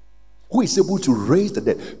 who is able to raise the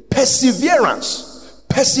dead. Perseverance.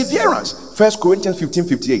 1 Corinthians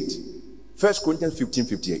 15:58. 1 Corinthians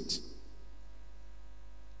 15:58.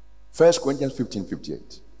 1 Corinthians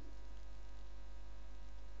 15:58.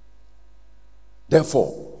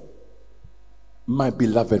 Therefore, my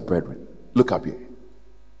beloved brethren, look up here.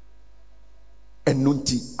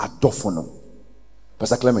 Enunti adophono.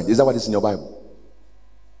 Pastor Clement, is that what is in your Bible?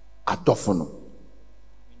 Adophono.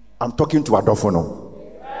 I'm talking to adophono.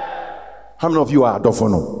 How many of you are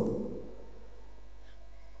adophono?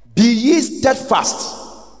 Be ye steadfast.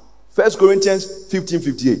 1 Corinthians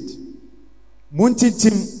 15:58.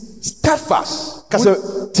 Muntintim steadfast. Kase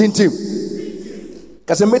tintim.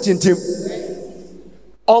 Kase metintim.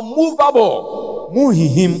 Unmovable.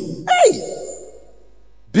 Muhihim. Hey.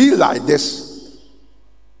 Be like this.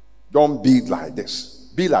 Don't be like this.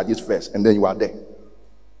 Be like this first, and then you are there.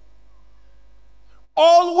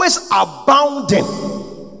 Always abounding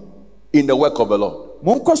in the work of the Lord.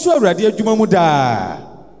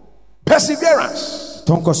 Perseverance.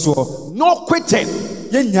 No quitting.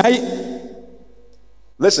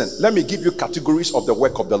 Listen, let me give you categories of the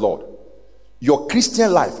work of the Lord. Your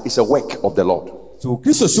Christian life is a work of the Lord. So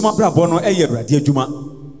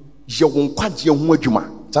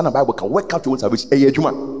Bible can work out your salvation.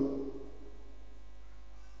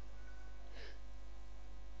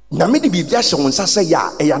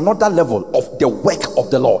 Another level of the work of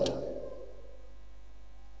the Lord.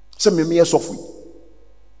 Some me a software,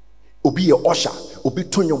 obi a usher, obi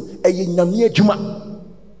tonyom, nyame adwuma.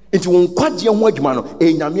 Enti won kwagye ho adwuma no,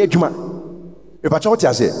 nyame adwuma. E ba cha what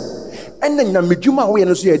you say? And then nyame adwuma we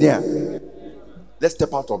no so ye den. Let's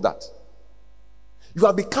step out of that. You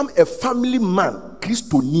have become a family man,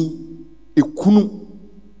 Christoni, a kunu,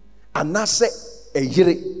 anase a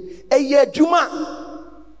yere, a ye adwuma.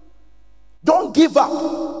 Don't give up.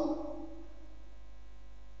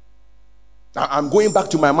 I'm going back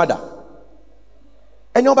to my mother.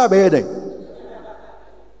 And your baby.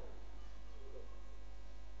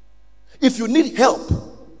 If you need help,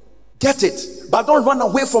 get it. But don't run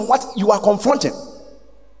away from what you are confronting.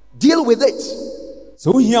 Deal with it.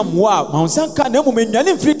 So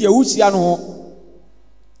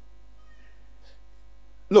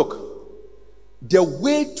look, the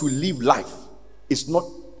way to live life is not.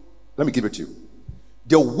 Let me give it to you.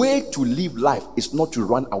 The way to live life is not to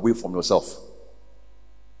run away from yourself.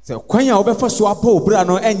 Baby, I'll be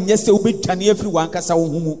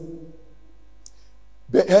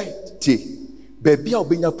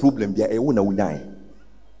a problem.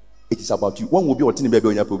 It is about you. One will be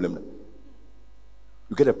a problem.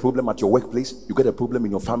 You get a problem at your workplace, you get a problem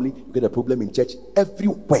in your family, you get a problem in church.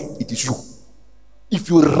 Everywhere it is you. If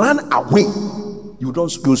you run away, you'll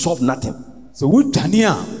solve nothing. So no.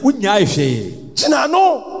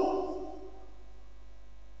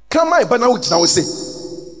 Come on, but now say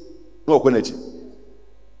no.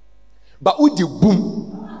 But with the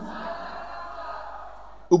boom,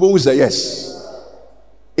 Ubo say yes.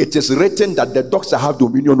 It is written that the dogs have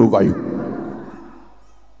dominion over you.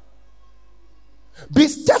 Be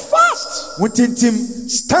steadfast.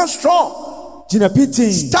 Stand strong.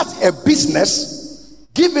 Start a business.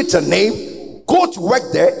 Give it a name. Go to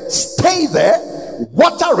work there, stay there,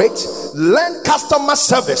 water it, learn customer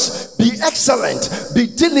service, be excellent, be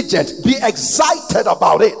diligent, be excited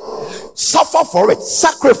about it, suffer for it,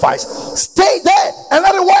 sacrifice, stay there and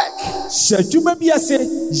let it work.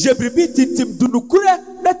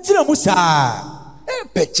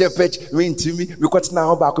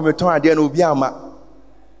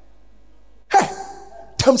 Hey,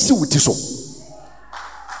 tell me what is so.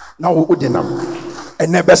 Now we would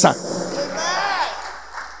and never sang.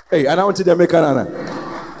 Hey, I don't want to make an.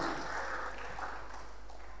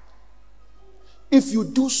 If you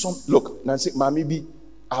do some, look, Nancy, maybe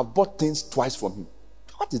I've bought things twice from him.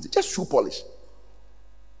 What is it? Just shoe polish.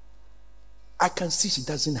 I can see she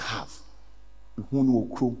doesn't have. But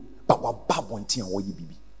what bad one thing or you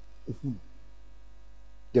baby.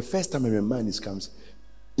 The first time a man comes,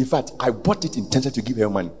 in fact, I bought it intentionally to give her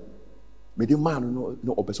money. Maybe the man no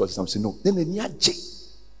obey something. No. Then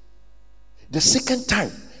the second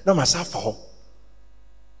time. Now myself for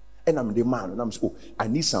and I'm the man, and I'm so I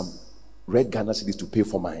need some red Ghana cedis to pay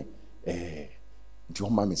for my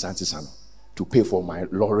to pay for my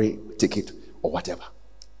lorry ticket or whatever.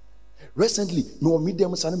 Recently, no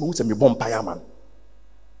medium son who's a bompire man.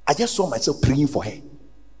 I just saw myself praying for her.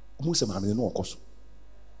 Most of them no course.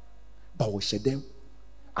 But we said them,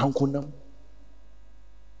 Uncle Nam.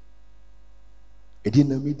 It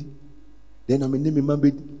didn't meet. Then I'm a name my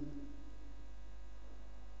bed.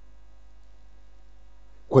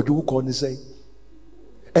 What do you call it say?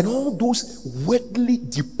 And all those weirdly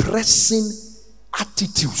depressing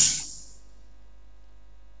attitudes.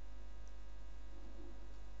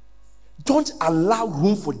 Don't allow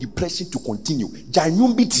room for depression to continue.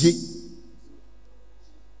 Janyum bitie.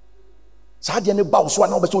 Sadia ne ba so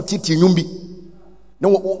na obeso titi nyumbi. No,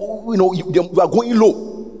 you know you are going low.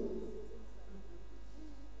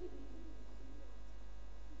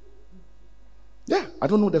 Yeah, I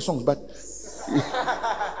don't know the songs, but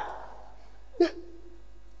yeah.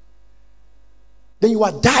 Then you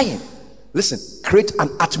are dying. Listen, create an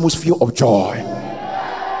atmosphere of joy.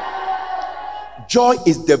 Joy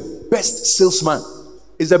is the best salesman.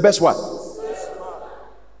 Is the best what?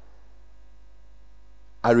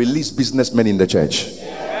 I release businessmen in the church.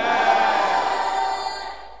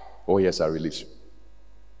 Oh yes, I release you.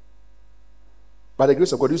 By the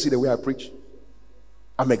grace of God, you see the way I preach?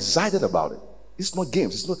 I'm excited about it. It's not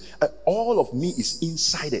games. It's not. All of me is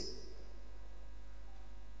inside it.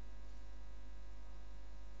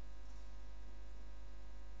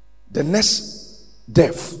 The next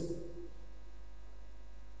death,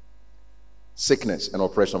 sickness, and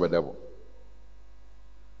oppression of the devil.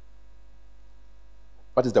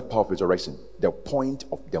 What is the power of resurrection? The point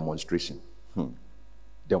of demonstration.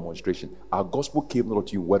 Demonstration. Our gospel came not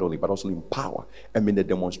to you word only, but also in power and in the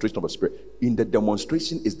demonstration of the Spirit. In the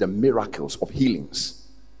demonstration is the miracles of healings.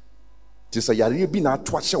 There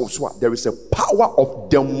is a power of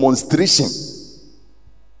demonstration.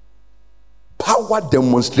 Power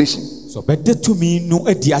demonstration. So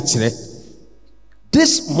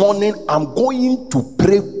this morning I'm going to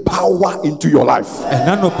pray power into your life.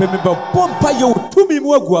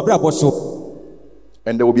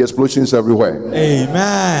 And there will be explosions everywhere.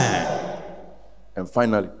 Amen. And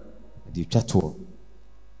finally,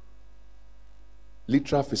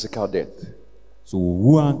 literal physical death.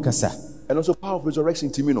 And also power of resurrection.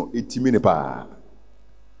 Timino.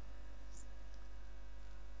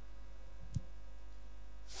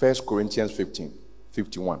 1 Corinthians 15,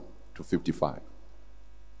 51 to 55.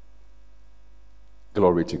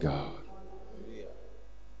 Glory to God.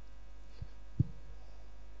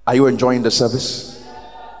 Are you enjoying the service?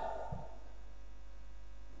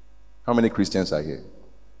 How many Christians are here?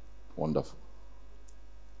 Wonderful.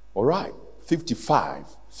 All right. 51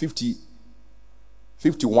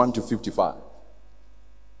 to 55.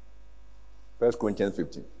 1 Corinthians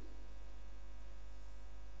 15.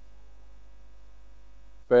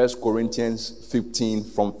 1 Corinthians 15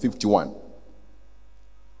 from 51.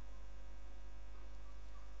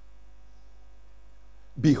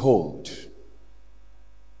 Behold,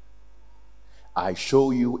 I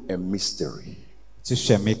show you a mystery.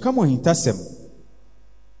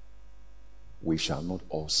 We shall not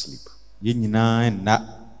all sleep. You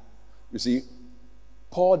see,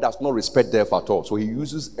 Paul does not respect death at all. So he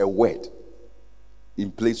uses a word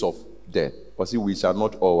in place of death. But see, we shall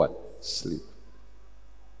not all what? Sleep.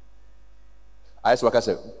 I just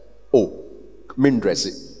said, oh, men dress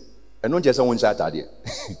it. And not just one shot idea.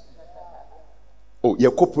 Oh,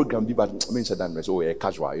 your co-program be but men said that oh, a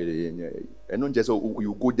casual. And not just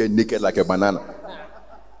you go there naked like a banana.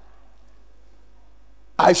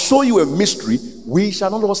 I show you a mystery. We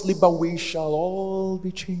shall not all sleep, but we shall all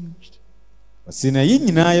be changed.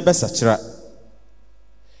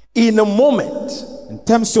 In a moment,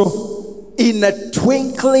 in a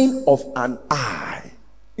twinkling of an eye,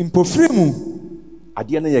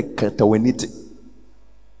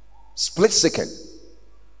 split second,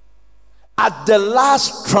 at the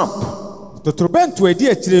last trump,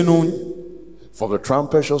 for the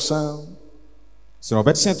trumpet shall sound,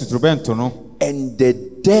 and the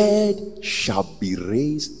dead shall be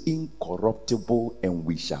raised incorruptible, and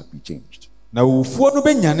we shall be changed. I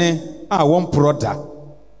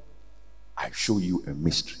show you a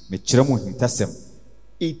mystery.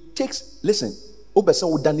 It takes, listen,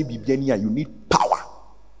 you need power.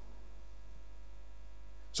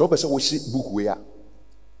 So, we see book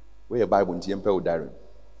where Bible in Temple Diary.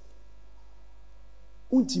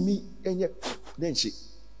 Untimi enye then she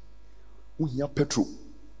unya petrol.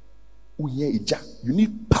 You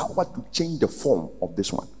need power to change the form of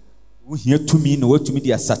this one.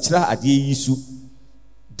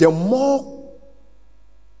 The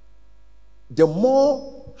the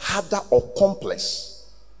more harder or complex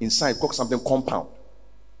inside, called something compound,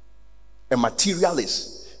 a material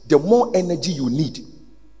is, the more energy you need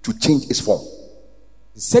to change its form.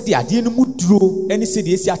 Said the idea no mudro, any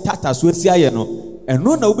city is atata, so it's no, and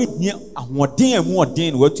no, no, with near what day and more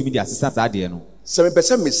day what to me the assistance idea.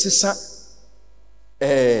 7% Mississa,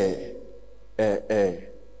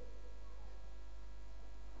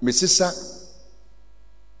 Mississa,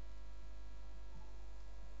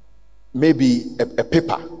 maybe a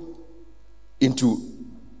paper into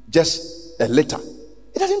just a letter.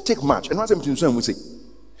 It doesn't take much. And what I'm saying,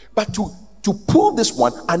 but to pull this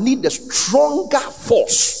one, I need a stronger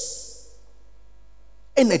force,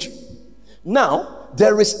 energy. Now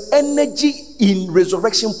there is energy in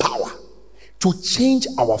resurrection power to change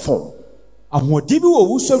our form. For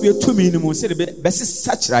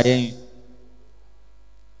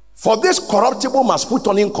this corruptible must put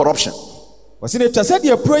on incorruption.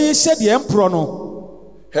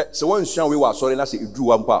 So when we were sorry, I say you do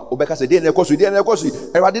one part. Obeka say, "Didn't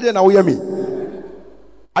I didn't know me."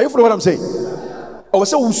 Are you following what I'm saying? I was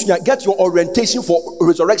saying, get your orientation for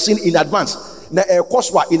resurrection in advance. Now,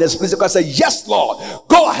 in a physical say, "Yes, Lord,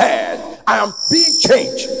 go ahead. I am being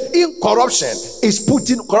changed." Corruption is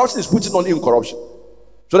putting on incorruption,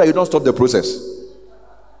 so that you don't stop the process.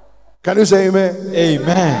 Can you say amen?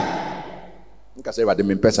 Amen. You can say, "But the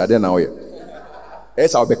main person, I don't know you."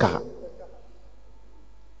 It's our Becca.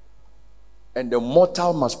 And the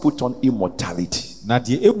mortal must put on immortality.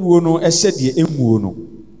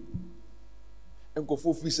 And go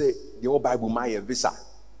for say the old Bible my visa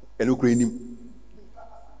and Ukraine.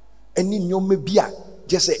 And in your maybe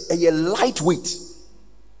just a lightweight.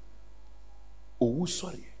 Oh,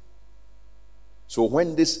 sorry. So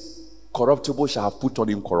when this corruptible shall have put on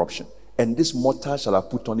incorruption, and this mortal shall have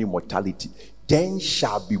put on immortality, then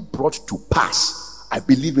shall be brought to pass, I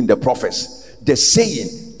believe in the prophets, the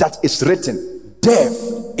saying that is written, death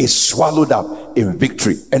is swallowed up in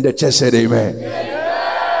victory. And the church said amen.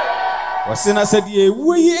 Wasina said ye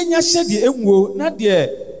we enya shedi enwo na de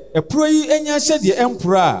epro yi enya shedi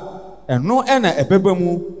empra eno ena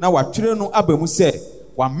ebebemu na watwere no abamu se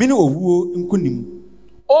wa mene owuo nkunim.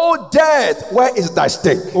 Oh death, where is thy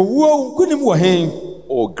stake? Owuo nkunim wo hen.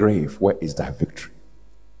 Oh grave, where is thy victory?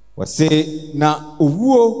 Wase na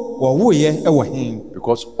owuo wo woye e wo hen.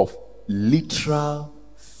 Because of literal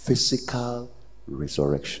physical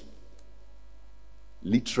resurrection.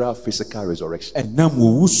 Literal physical resurrection.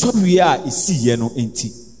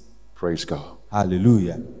 Praise God.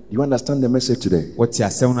 Hallelujah. You understand the message today? What you are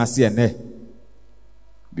saying?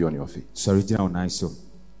 Be on your feet. Sorry, nice.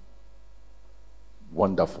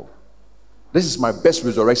 Wonderful. This is my best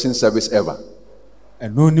resurrection service ever.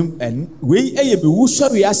 Amen.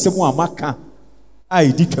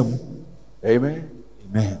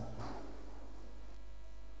 Amen.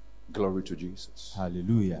 Glory to Jesus.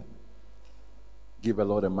 Hallelujah. Give the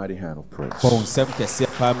Lord a mighty hand of praise.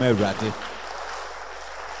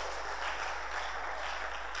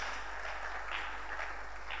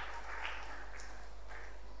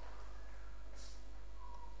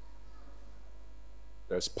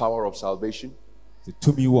 There's power of salvation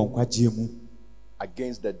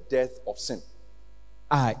against the death of sin.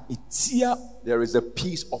 There is a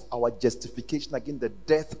piece of our justification against the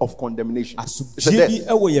death of condemnation. It's a death.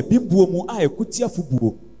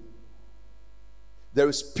 There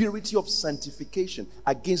is purity of sanctification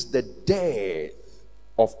against the death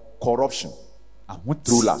of corruption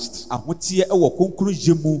through lust.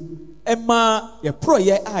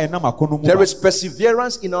 There is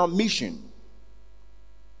perseverance in our mission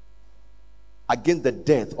against the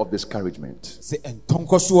death of discouragement.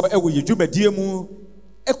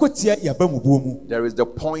 There is the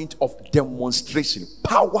point of demonstration,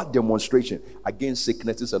 power demonstration against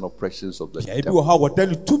sicknesses and oppressions of the devil.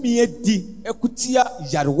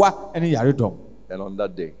 And on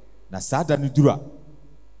that day,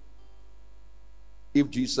 if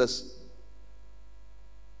Jesus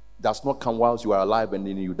does not come whilst you are alive and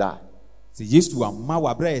then you die,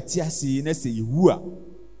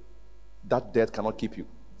 that death cannot keep you.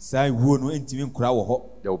 There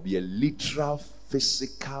will be a literal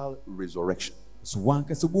physical resurrection.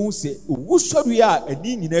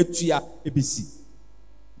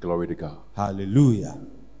 Glory to God. Hallelujah.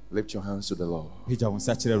 Lift your hands to the Lord.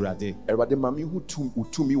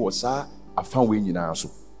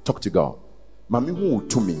 Talk to God.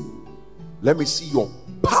 Let me see your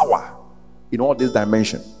power in all this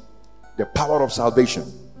dimension. The power of salvation,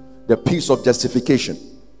 the peace of justification,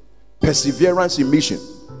 perseverance in mission,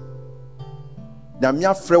 Nyame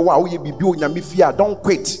afrɛ wo a woyɛ bibi o nyame fie, don't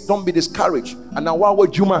quit, don't be discouraged. And now wa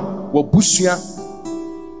juma wo busua,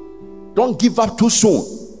 don't give up too soon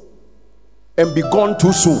and be gone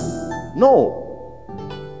too soon. No,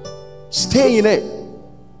 stay in it,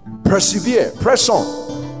 persevere, press on.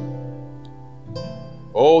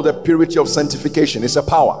 Oh, the purity of sanctification is a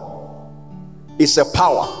power. It's a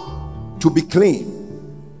power to be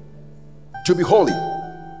clean, to be holy.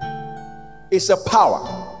 It's a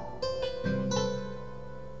power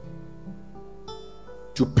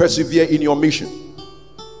to persevere in your mission.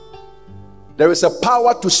 There is a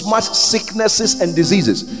power to smash sicknesses and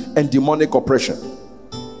diseases and demonic oppression.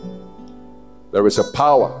 There is a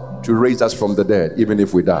power to raise us from the dead, even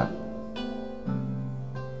if we die.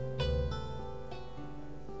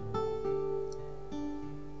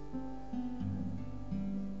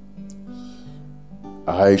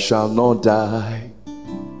 I shall not die,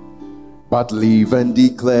 but live and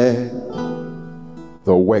declare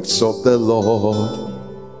the works of the Lord.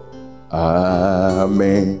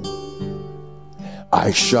 Amen.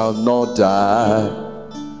 I shall not die,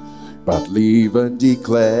 but live and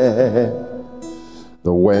declare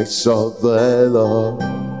the works of the Lord.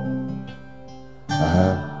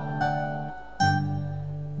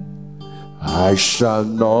 I shall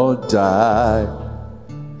not die,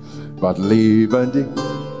 but live and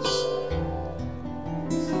declare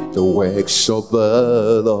the works of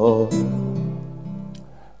the Lord.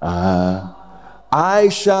 I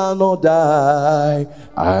shall not die,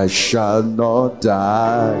 I shall not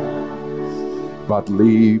die, but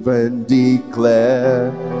live and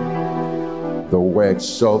declare the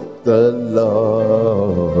works of the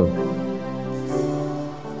Lord.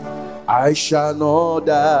 I shall not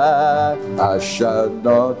die, I shall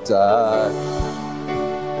not die,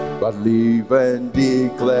 but live and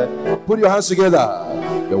declare. Put your hands together.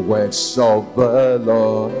 The works of the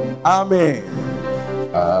Lord. Amen.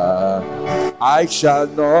 I shall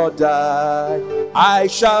not die, I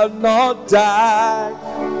shall not die,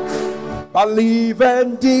 but live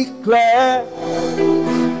and declare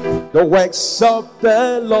the works of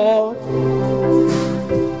the Lord.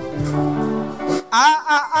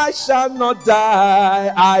 I shall not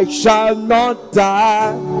die, I shall not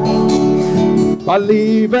die, but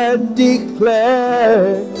live and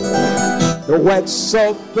declare the works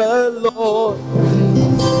of the Lord.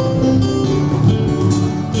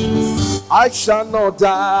 I shall not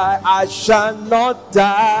die, I shall not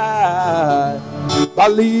die,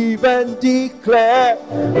 but live and declare.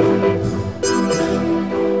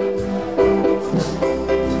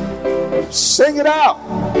 Sing it out.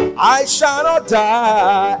 I shall not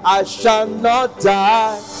die, I shall not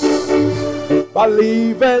die, but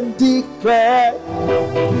live and declare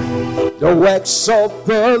the works of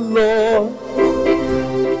the Lord.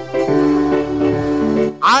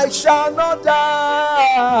 I shall not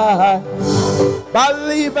die, but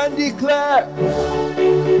live and declare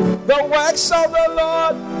the works of the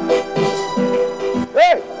Lord.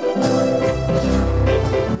 Hey,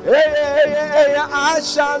 hey, I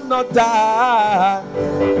shall not die,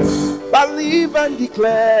 but live and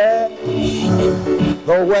declare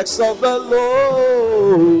the works of the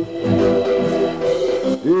Lord.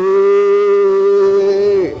 Hey,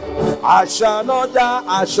 I shall not die,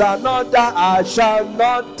 I shall not die, I shall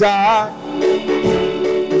not die.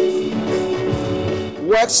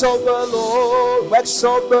 Works of the Lord, works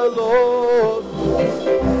of the Lord.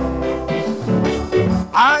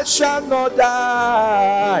 I shall not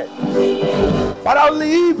die, but I'll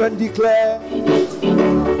live and declare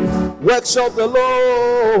works of the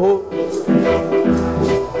Lord.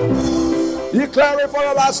 Declare it for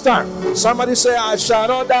the last time. Somebody say, I shall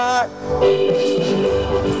not die,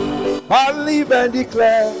 I'll live and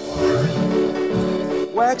declare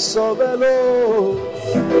works of the Lord.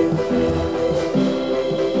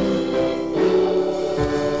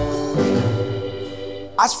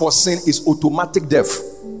 As for sin, is automatic death.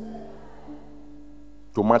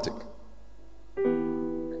 Automatic.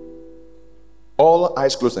 All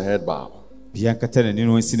eyes closed and head bowed.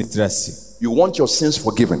 You want your sins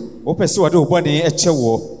forgiven. You want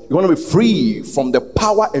to be free from the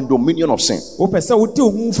power and dominion of sin.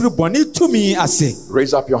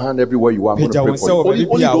 Raise up your hand everywhere you are. I'm going to pray for you.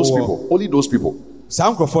 Only those people. Only those people.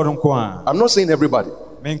 I'm not saying everybody.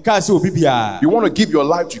 You want to give your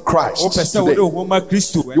life to Christ today. You want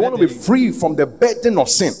to be free from the burden of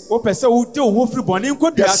sin. The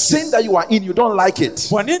sin that you are in, you don't like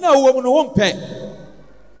it.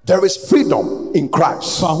 There is freedom in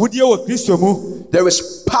Christ. There is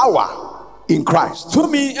power in Christ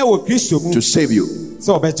to save you.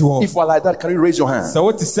 sɛ ɔbɛgye wɔ. If you are like that, can you raise your hand? Sɛ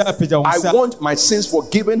wote sɛ apagya wo I nsa. want my sins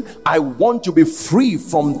forgiven. I want to be free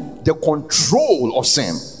from the control of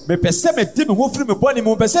sin. Mepɛ sɛ mede me ho firi me bɔne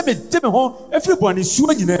mu. Mepɛ sɛ mede me ho afiri bɔnesuo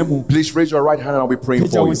nyinaa mu. Please raise your right hand and I'll be praying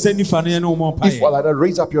Pagya for wo you. nsa nifa no yɛ ne wo mmɔ If you are mpaeɛ. like that,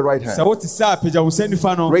 raise up your right Sɛ hand. wote sɛ apagya wo nsa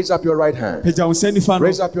nifa no. Raise up your right hand. Pagya wo nsa nifa no.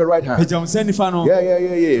 Raise up your right hand. Pagya wo nsa nifa no.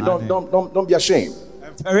 Yeah. Don't be ashamed.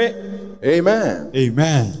 Ɛmfɛre. Amen.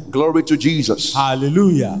 Amen. Glory to Jesus.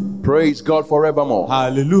 Hallelujah. Praise God forevermore.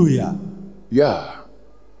 Hallelujah. Yeah.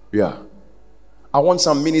 I want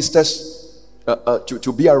some ministers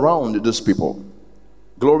to be around these people.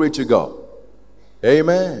 Glory to God.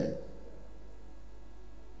 Amen.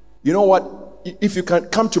 You know what? If you can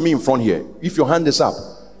come to me in front here, if your hand is up,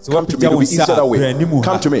 come to me. It'll be easier that way.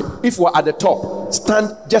 Come to me. If you are at the top,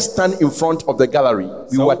 just stand in front of the gallery.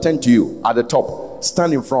 We will attend to you at the top.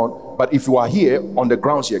 Stand in front. But if you are here on the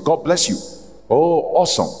grounds here, God bless you. Oh,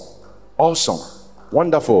 awesome,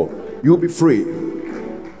 wonderful. You'll be free.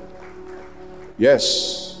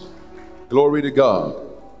 Yes. Glory to God.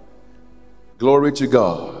 Glory to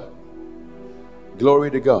God.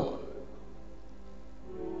 Glory to God.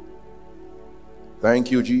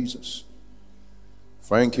 Thank you, Jesus.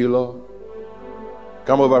 Thank you, Lord.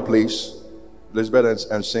 Come over, please. Elizabeth,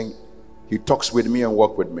 and sing. He talks with me and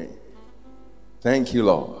walk with me. Thank you,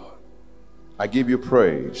 Lord. I give you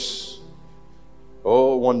praise.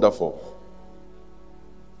 Oh, wonderful.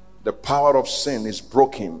 The power of sin is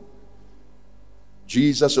broken.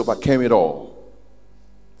 Jesus overcame it all.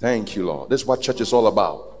 Thank you, Lord. This is what church is all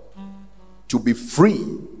about. To be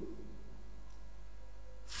free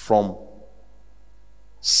from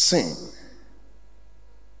sin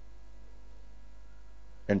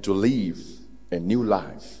and to live a new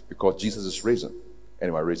life because Jesus is risen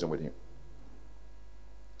and we're risen with him.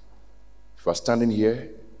 If you are standing here,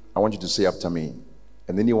 I want you to say after me,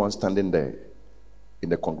 and anyone standing there in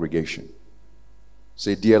the congregation,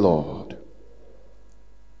 say, "Dear Lord,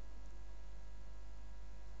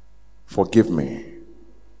 forgive me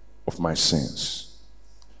of my sins."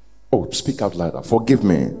 Oh, speak out louder. Forgive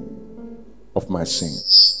me of my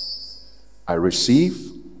sins. I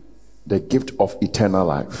receive the gift of eternal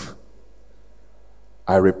life.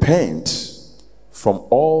 I repent from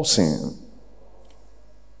all sin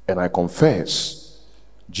and I confess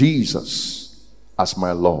Jesus as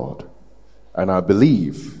my Lord. And I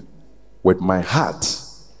believe with my heart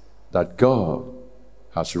that God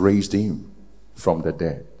has raised him from the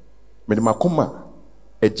dead. Medimakuma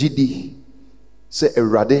ejidi se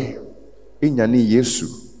Ewurade enyane Yesu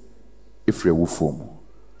efre wufom.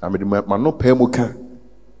 Na medimano pemuka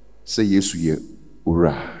se Yesu ye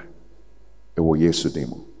ura ewo Yesu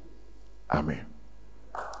demo. Amen.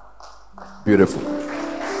 Beautiful.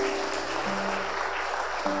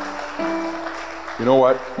 You know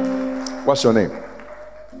what? What's your name?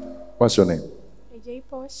 What's your name? AJ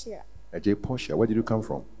Portia. AJ Portia. Where did you come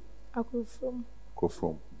from? Akufrom.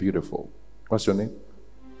 Akufrom. Beautiful. What's your name?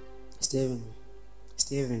 Stephen.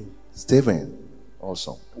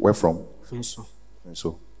 Awesome. Where from? Finso.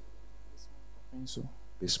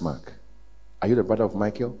 Bismarck. Are you the brother of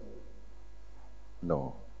Michael?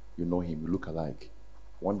 No. You know him. You look alike.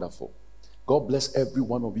 Wonderful. God bless every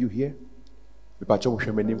one of you here.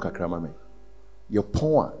 Your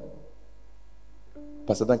poem.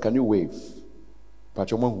 Pastor Dan, can you wave? I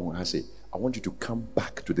want you to come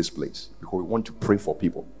back to this place because we want to pray for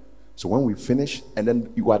people. So when we finish and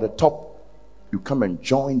then you are at the top, you come and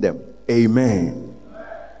join them. Amen.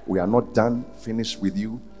 We are not done, finished with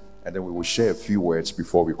you, and then we will share a few words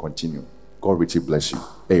before we continue. God richly bless you.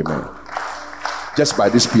 Amen. Just by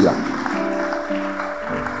this pillar.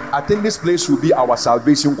 I think this place will be our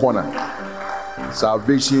salvation corner.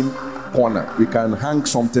 Salvation corner. We can hang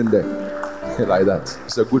something there like that.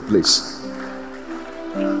 It's a good place.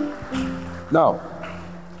 Now,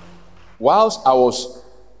 whilst I was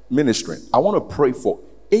ministering, I want to pray for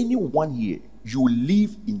anyone here. You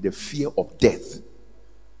live in the fear of death.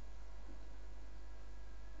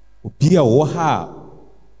 Obi a wɔ ha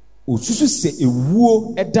a osusu sɛ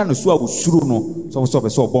ewuo ɛda no so a osuro no so ɔbɛ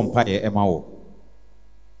sɛ ɔbɔ mpaeɛ ɛma wo.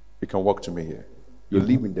 You can walk to me here. You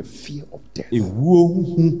live in the fear of death. Ewuo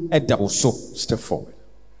huhu ɛda wo so. Step forward.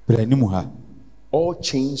 Bra anim ha. All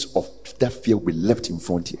chains of that fear will be left in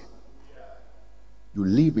front here. You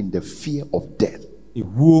live in the fear of death.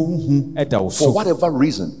 Ewuo huhu ɛda wo so. For whatever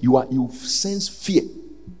reason, you sense fear.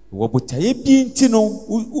 Wɔ botaeɛ bi nti no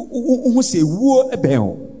wo sɛ ewuo ɛbɛn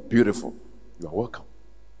wo. Beautiful. You are welcome.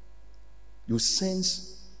 You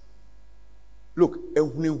sense. Look,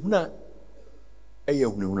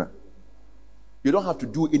 you don't have to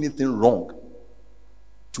do anything wrong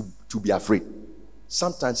to be afraid.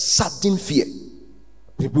 Sometimes sudden fear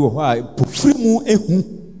Bebi wɔ hɔ a pofiri mu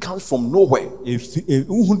ehu comes from nowhere.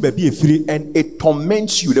 Ehun baabi efiri. And it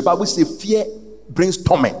torments you. The Bible says fear brings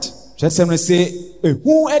torment. Kyerɛsɛm no sɛ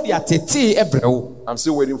ehu de atete ɛbrɛ wo. I'm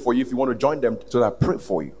still waiting for you if you want to join them so that I pray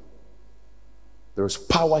for you. There is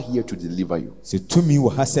power here to deliver you. Sɛ tumi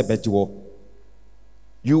wɔ ha sɛ bɛgye wɔ.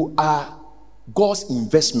 You are God's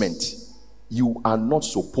investment. You are not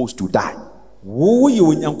supposed to die. Wo yɛ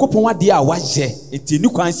Onyankopɔn adeɛ a wayɛ enti ni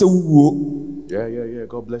kwan sɛ wuwuo. Yeah.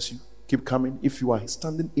 God bless you. Keep coming. If you are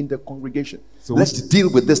standing in the congregation, So let's deal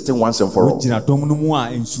with this thing once and for all. Gyina dɔm no mu a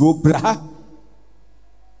nsuo bra ha.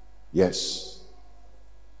 Yes.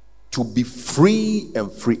 To be free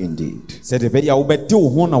and free indeed. Sɛ de bɛyɛ a wobɛde wo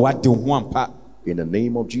ho na wade wo ho ampa. In the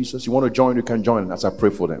name of Jesus. You want to join, you can join as I pray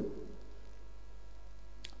for them.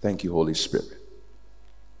 Thank you, Holy Spirit.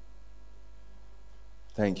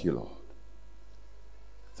 Thank you, Lord.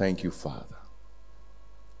 Thank you, Father.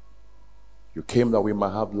 You came that we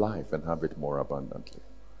might have life and have it more abundantly.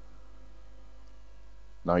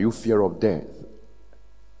 Now, you fear of death,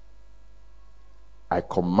 I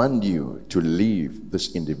command you to leave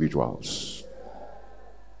these individuals.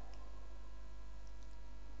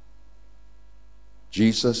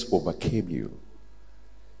 Jesus overcame you.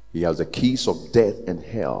 He has the keys of death and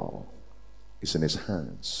hell. It's in his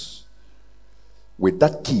hands. With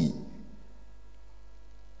that key,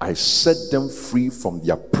 I set them free from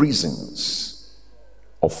their prisons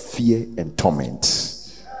of fear and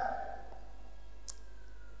torment.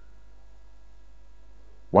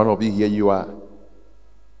 One of you here, you are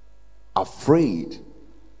afraid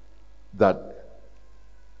that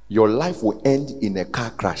your life will end in a car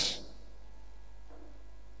crash.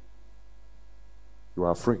 You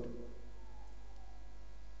are afraid.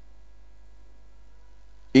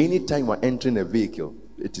 Anytime you are entering a vehicle,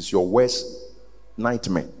 it is your worst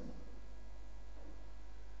nightmare.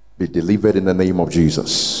 Be delivered in the name of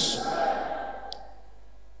Jesus.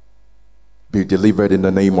 Be delivered in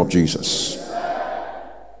the name of Jesus.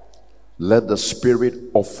 Let the spirit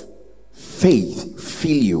of faith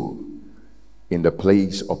fill you in the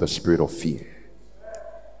place of the spirit of fear.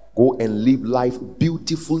 Go and live life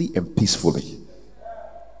beautifully and peacefully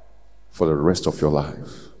for the rest of your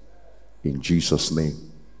life. In Jesus'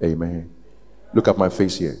 name, amen. Look at my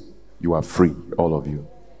face here. You are free, all of you.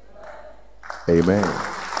 Amen.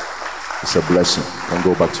 It's a blessing. You can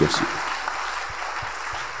go back to your seat.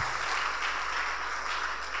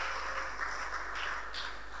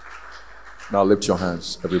 Now lift your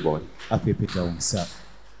hands, everybody.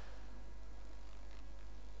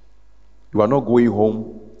 You are not going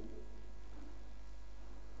home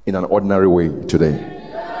in an ordinary way today.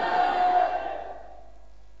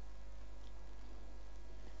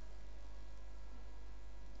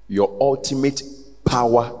 Your ultimate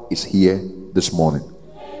power is here this morning.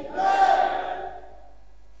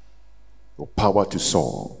 Your power to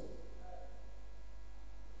soar.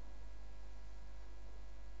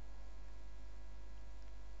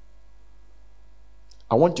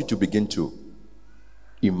 I want you to begin to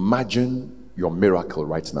imagine your miracle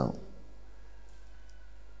right now.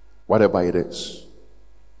 Whatever it is.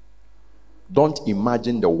 Don't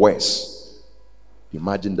imagine the worst.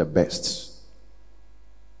 Imagine the best.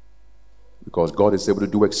 Because God is able to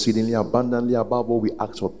do exceedingly abundantly above all we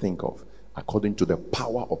ask or think of, according to the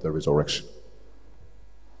power of the resurrection.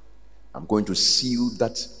 I'm going to seal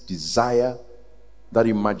that desire, that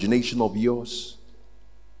imagination of yours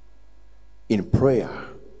in prayer.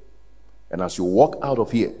 And as you walk out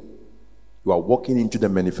of here, you are walking into the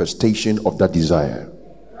manifestation of that desire.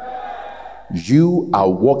 You are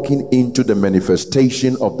walking into the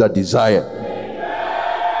manifestation of that desire.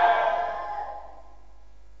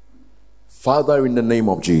 Father, in the name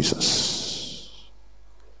of Jesus,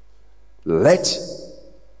 let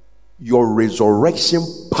your resurrection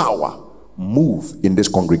power move in this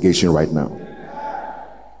congregation right now.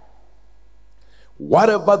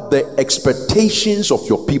 Whatever the expectations of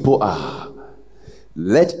your people are,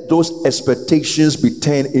 let those expectations be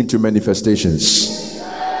turned into manifestations.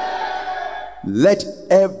 Let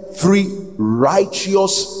every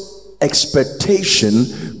righteous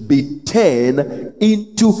expectation be turned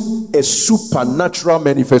into a supernatural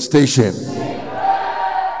manifestation.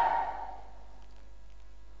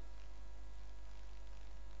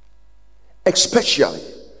 Especially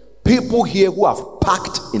people here who have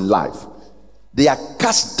packed in life. They are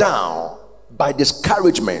cast down by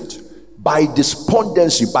discouragement, by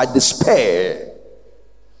despondency, by despair.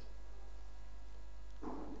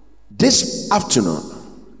 This afternoon,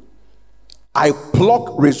 I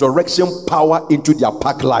pluck resurrection power into their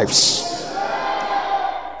packed lives.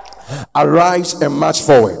 Arise and march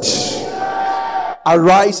forward.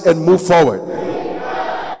 Arise and move forward.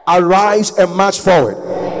 Arise and march forward.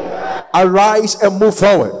 Arise and move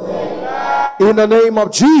forward. In the name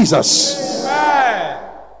of Jesus.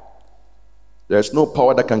 There's no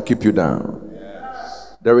power that can keep you down.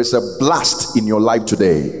 There is a blast in your life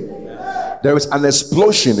today. There is an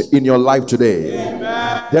explosion in your life today.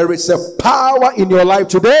 There is a power in your life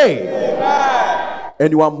today.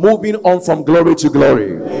 And you are moving on from glory to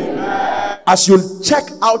glory. As you check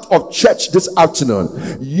out of church this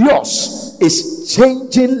afternoon, yours is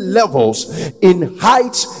changing levels in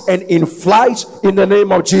height and in flight in the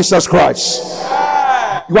name of Jesus Christ.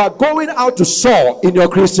 You are going out to soar in your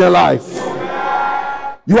Christian life.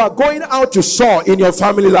 You are going out to soar in your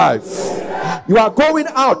family life. You are going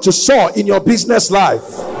out to soar in your business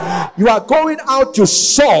life. You are going out to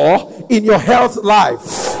soar in your health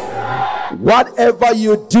life. Whatever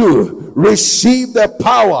you do, receive the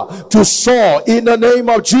power to soar in the name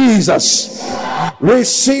of Jesus.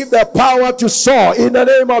 Receive the power to soar in the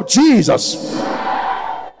name of Jesus.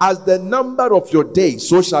 As the number of your days,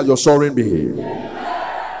 so shall your soaring be.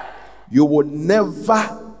 You will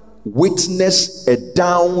never witness a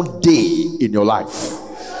down day in your life.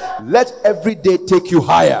 Let every day take you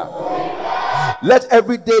higher. Let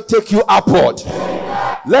every day take you upward.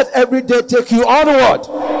 Let every day take you onward.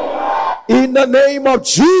 In the name of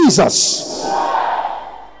Jesus.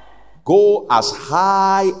 Go as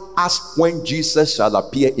high as when Jesus shall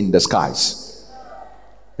appear in the skies.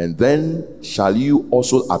 And then shall you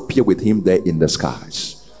also appear with him there in the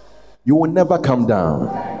skies. You will never come down.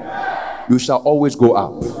 You shall always go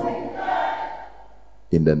up.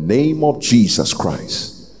 In the name of Jesus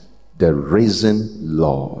Christ, the risen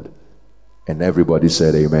Lord. And everybody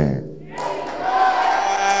said amen.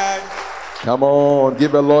 Come on,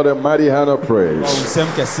 give the Lord a mighty hand of praise.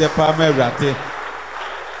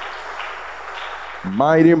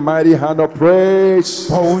 Mighty, mighty hand of praise.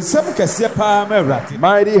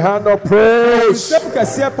 Mighty hand of praise.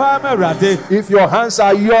 If your hands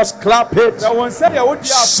are yours, clap it.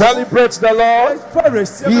 Celebrate the Lord.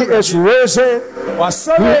 He is risen.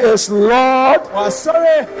 He is Lord.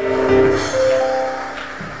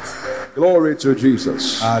 Glory to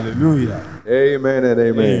Jesus. Hallelujah. Amen and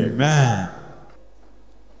amen. Amen.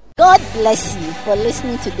 God bless you for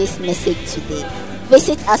listening to this message today.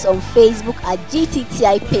 Visit us on Facebook at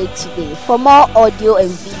GTTI page today for more audio and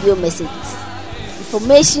video messages,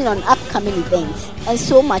 information on upcoming events, and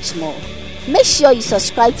so much more. Make sure you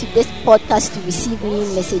subscribe to this podcast to receive new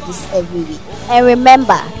messages every week. And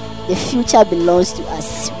remember, the future belongs to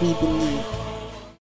us, we believe.